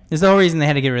can't." It's the whole reason they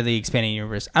had to get rid of the expanding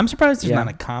universe. I'm surprised there's not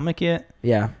a comic yet.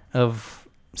 Yeah. Of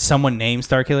someone named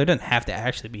Starkiller. It doesn't have to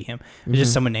actually be him. It's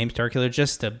just someone named Starkiller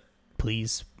just to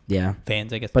please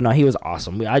fans, I guess. But no, he was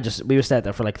awesome. We were sat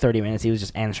there for like 30 minutes. He was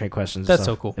just answering questions. That's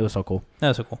so cool. It was so cool. That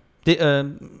was so cool.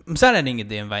 I'm sad I didn't get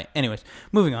the invite. Anyways,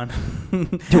 moving on.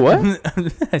 To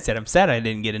what? I said I'm sad I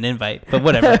didn't get an invite, but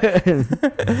whatever.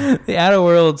 The Outer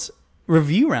Worlds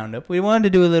review roundup. We wanted to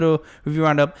do a little review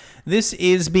roundup. This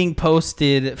is being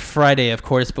posted Friday, of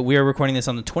course, but we are recording this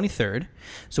on the 23rd,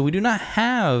 so we do not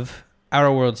have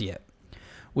Outer Worlds yet.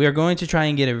 We are going to try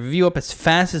and get a review up as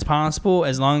fast as possible,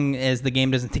 as long as the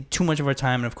game doesn't take too much of our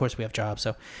time, and of course we have jobs,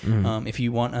 so if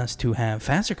you want us to have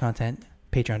faster content,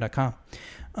 patreon.com.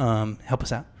 Help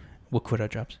us out. We'll quit our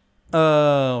jobs.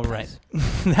 Oh, right.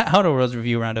 The Outer Worlds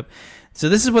review roundup. So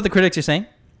this is what the critics are saying.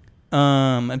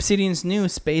 Obsidian's new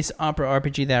space opera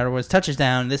RPG, The Outer Worlds, touches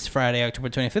down this Friday, October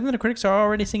 25th, and the critics are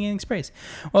already singing its praise.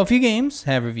 While a few games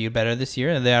have reviewed better this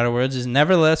year, The Outer Worlds is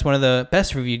nevertheless one of the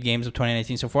best reviewed games of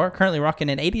 2019 so far, currently rocking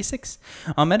an 86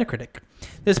 on Metacritic.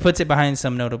 This puts it behind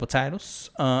some notable titles.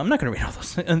 I'm not going to read all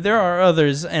those. There are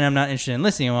others, and I'm not interested in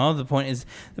listing them all. The point is,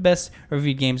 the best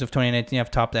reviewed games of 2019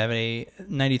 have topped at a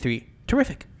 93.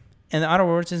 Terrific. And The Outer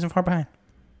Worlds isn't far behind.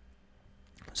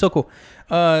 So cool.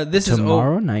 This is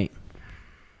tomorrow night.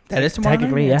 That is tomorrow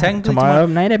Technically, night? yeah. Technically tomorrow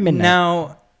night at midnight.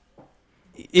 Now,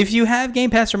 if you have Game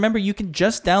Pass, remember, you can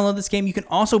just download this game. You can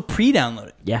also pre-download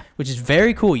it. Yeah. Which is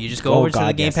very cool. You just go over to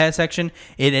the Game Pass section.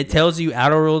 It tells you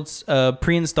Outer Worlds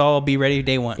pre-install, be ready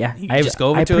day one. Yeah. You just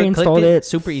go over to it, click it.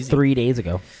 Super easy. 3 days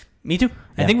ago. Me too.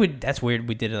 Yeah. I think that's weird.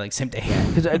 We did it like same day.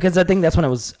 Because I think that's when it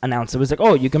was announced. It was like,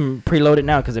 oh, you can preload it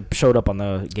now because it showed up on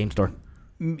the game store.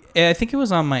 I think it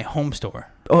was on my home store.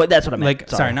 Oh, that's what I meant. Like,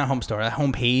 sorry, not home store,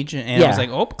 home page, and I was like,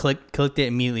 oh, clicked it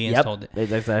immediately, installed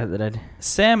it.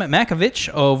 Sam Makovich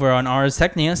over on Ars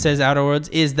Technica says Outer Worlds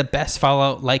is the best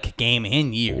Fallout-like game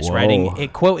in years, writing,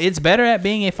 quote, "It's better at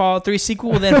being a Fallout 3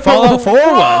 sequel than Fallout 4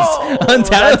 was."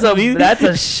 Undoubtedly, that's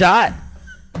a shot.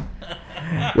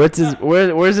 Where's his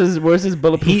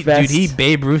bulletproof vest? Dude, he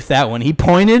Babe Ruth that one. He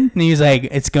pointed and he was like,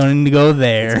 "It's going to go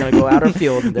there. It's going to go outer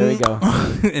field." There we go.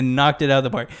 And knocked it out of the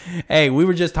park. Hey, we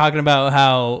were just talking about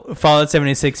how Fallout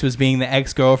 76 was being the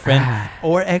ex-girlfriend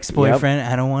or ex-boyfriend.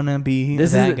 Yep. I don't want to be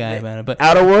that guy about it. But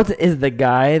Outer Worlds is the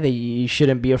guy that you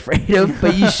shouldn't be afraid of,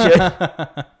 but you should.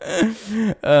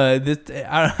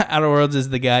 Outer Worlds is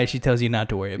the guy she tells you not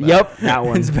to worry about. Yep, that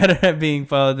one. It's better at being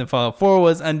followed than Fallout 4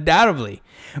 was, undoubtedly.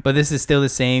 But this is still the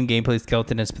same gameplay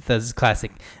skeleton as Bethesda's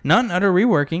classic. Not an utter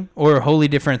reworking or a wholly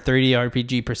different 3D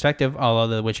RPG perspective, a la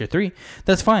The Witcher 3.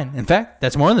 That's fine. In fact,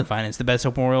 that's more than fine. It's the best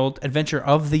open world adventure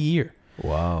of the year.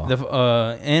 Wow.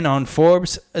 And on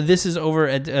Forbes, this is over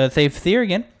at Thave Theer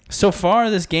again. So far,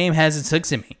 this game hasn't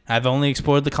succeeded me. I've only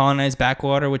explored the colonized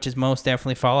backwater, which is most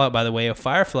definitely Fallout by the way of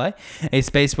Firefly, a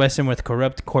space western with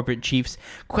corrupt corporate chiefs,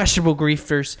 questionable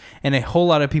griefers, and a whole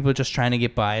lot of people just trying to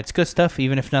get by. It's good stuff,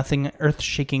 even if nothing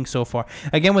earth-shaking so far.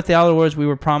 Again, with the Outer Worlds, we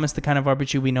were promised the kind of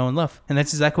RPG we know and love, and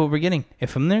that's exactly what we're getting. A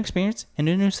familiar experience in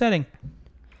a new setting.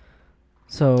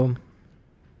 So,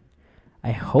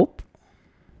 I hope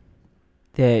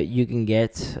that you can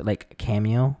get like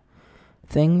cameo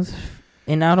things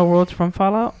in Outer Worlds from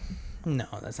Fallout. No,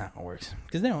 that's not how it works,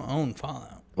 because they don't own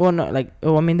Fallout. Well, no, like,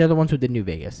 I mean, they're the ones who did New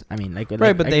Vegas. I mean, like,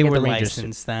 Right, but they were the Rangers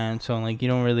licensed that, so like you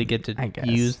don't really get to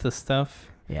use the stuff.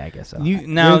 Yeah, I guess so.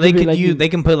 They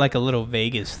can put like a little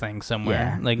Vegas thing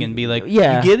somewhere, like, and be like,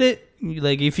 yeah, you get it.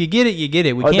 Like, if you get it, you get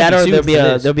it. We or can't that, be or sued for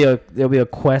this. there'll be a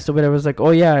quest or whatever. It's like,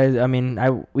 oh yeah, I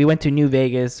mean, we went to New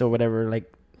Vegas or whatever.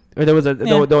 Like, or there was a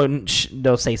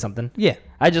they'll say something. Yeah,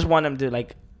 I just want them to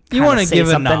like. You want to give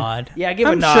something. a nod. Yeah, give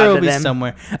I'm a nod sure it'll to be them.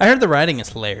 somewhere. I heard the writing is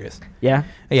hilarious. Yeah.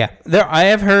 Yeah. I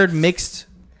have heard mixed.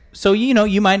 So,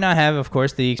 you might not have, of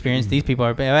course, the experience these people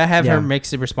are. But I have heard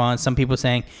mixed response. Some people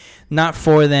saying not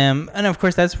for them. And, of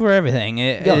course, that's for everything.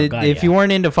 If you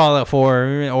weren't into Fallout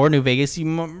 4 or New Vegas,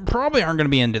 you probably aren't going to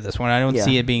be into this one. I don't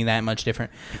see it being that much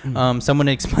different. Someone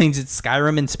explains it's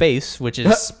Skyrim in space, which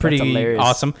is pretty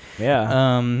awesome.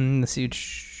 Yeah. Let's see.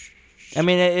 I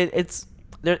mean, it's...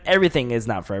 everything is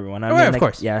not for everyone. I mean, of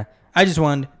course. Yeah. I just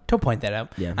wanted to point that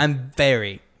out. Yeah. I'm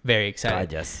very, very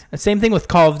excited. God, yes. Same thing with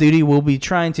Call of Duty. We'll be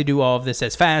trying to do all of this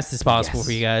as fast as possible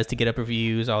for you guys to get up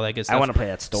reviews, all that good stuff. I want to play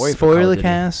that story. Spoiler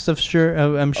cast I'm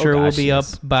sure will be up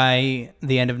by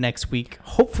the end of next week.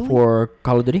 Hopefully. For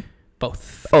Call of Duty?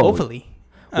 Both. Oh. Hopefully.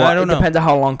 Well, I don't know. It depends on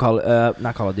how long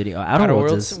not Call of Duty. Outer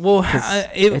Worlds is. Well,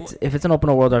 if it's an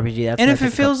open world RPG, that's. And if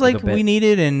it feels like we need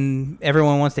it and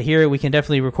everyone wants to hear it, we can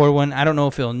definitely record one. I don't know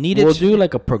if it'll need it. We'll do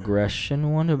like a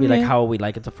progression one. It'll be like how we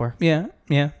like it so far. Yeah,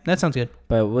 that sounds good.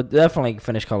 But we'll definitely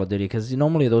finish Call of Duty because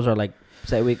normally those are like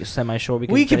semi-short.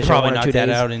 We could probably knock that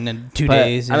out in 2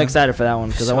 days. I'm excited for that one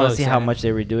because I want to see how much they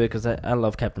redo it because I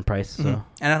love Captain Price. So.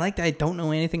 And I like that I don't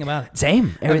know anything about it.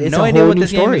 Same. I have it's no a idea whole what new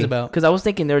this game story. is about. Because I was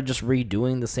thinking they were just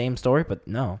redoing the same story, but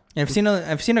no. I've seen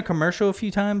a commercial a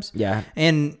few times. Yeah.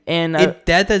 And that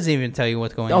doesn't even tell you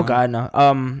what's going on. Oh God, no.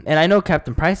 And I know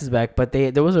Captain Price is back, but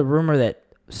there was a rumor that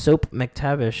Soap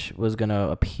McTavish was gonna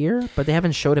appear, but they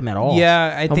haven't showed him at all.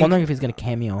 Yeah, I'm wondering if he's gonna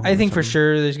cameo. I think for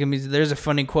sure there's a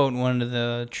funny quote in one of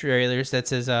the trailers that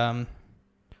says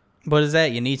what is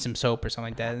that? You need some soap or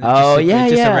something like that.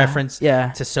 It's just a reference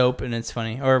to soap, and it's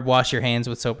funny. Or wash your hands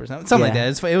with soap or something like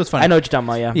that. It was funny. I know what you're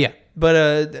talking about. Yeah,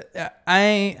 but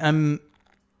I'm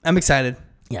excited.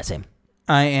 Yeah, same.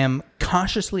 I am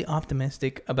cautiously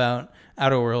optimistic about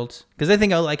Outer Worlds because I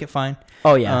think I'll like it fine.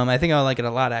 Oh yeah, I think I'll like it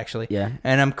a lot actually. Yeah,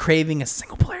 and I'm craving a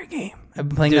single player game. I've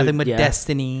been playing nothing but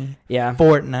Destiny,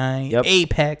 Fortnite,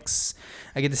 Apex.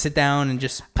 I get to sit down and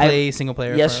just play single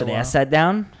player. Yesterday, I sat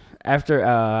down after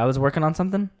I was working on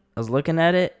something. I was looking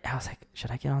at it. I was like,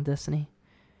 should I get on Destiny?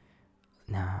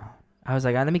 No. I was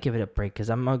like, let me give it a break because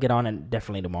I'm gonna get on it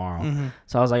definitely tomorrow. Mm-hmm.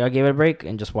 So I was like, I'll give it a break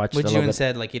and just watch. Would you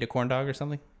instead like eat a corn dog or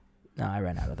something? No, I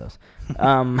ran out of those.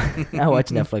 I watch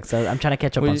Netflix. So I'm trying to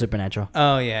catch up on Supernatural.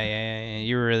 Oh yeah.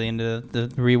 You were really into the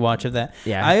rewatch of that.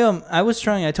 Yeah. I was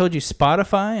trying. I told you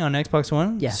Spotify on Xbox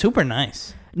One. Yeah. Super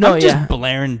nice. No, I'm just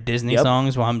blaring Disney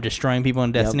songs while I'm destroying people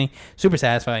in Destiny. Super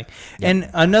satisfying. And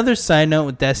another side note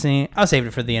with Destiny, I'll save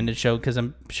it for the end of the show because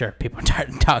I'm sure people are tired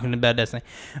of talking about Destiny.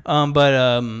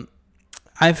 But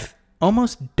I've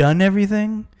almost done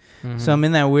everything. Mm-hmm. So I'm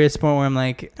in that weird spot where I'm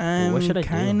like, I'm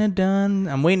kind of done.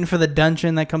 I'm waiting for the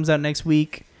dungeon that comes out next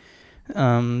week,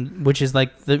 which is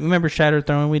like remember Shattered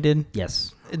Throne we did?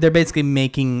 Yes. They're basically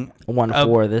making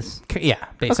 1-4 of this. Yeah,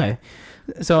 basically.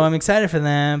 Okay. So I'm excited for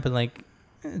that, but like,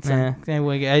 it's I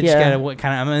just gotta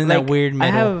I'm in that weird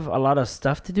middle. I have a lot of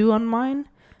stuff to do on mine,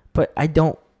 but I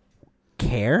don't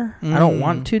care. I don't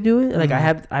want to do it. Like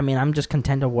I'm just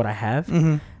content of what I have.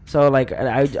 Mm-hmm. So like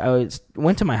I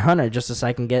went to my hunter just so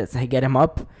I can get him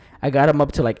up. I got him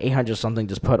up to like 800 something.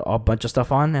 Just put a bunch of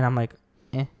stuff on, and I'm like,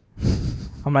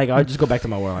 I'm like, I'll just go back to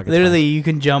my world. Like, literally, you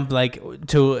can jump like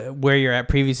to where you're at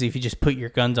previously if you just put your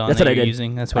guns on. That's what I did.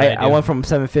 Using. That's what I did. I went from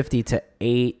 750 to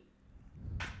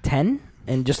 810,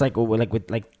 and just with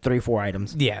 3-4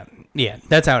 items. Yeah,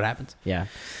 that's how it happens. Yeah,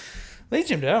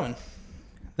 ladies and gentlemen,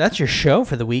 that's your show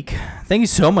for the week. Thank you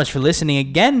so much for listening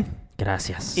again.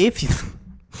 Gracias.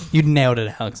 You nailed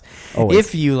it, Alex. Always.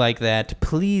 If you like that,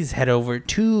 please head over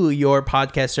to your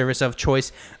podcast service of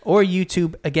choice or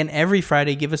YouTube. Again, every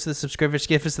Friday, give us the subscribers,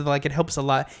 give us the like. It helps a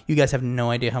lot. You guys have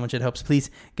no idea how much it helps. Please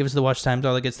give us the watch times,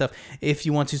 all the good stuff. If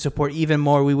you want to support even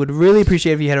more, we would really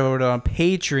appreciate if you head over to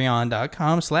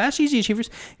patreon.com/EasyAchievers.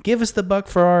 Give us the $1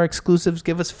 for our exclusives.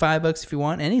 Give us $5 if you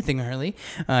want anything early.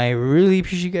 I really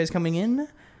appreciate you guys coming in.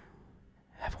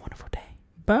 Have a wonderful day.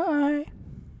 Bye.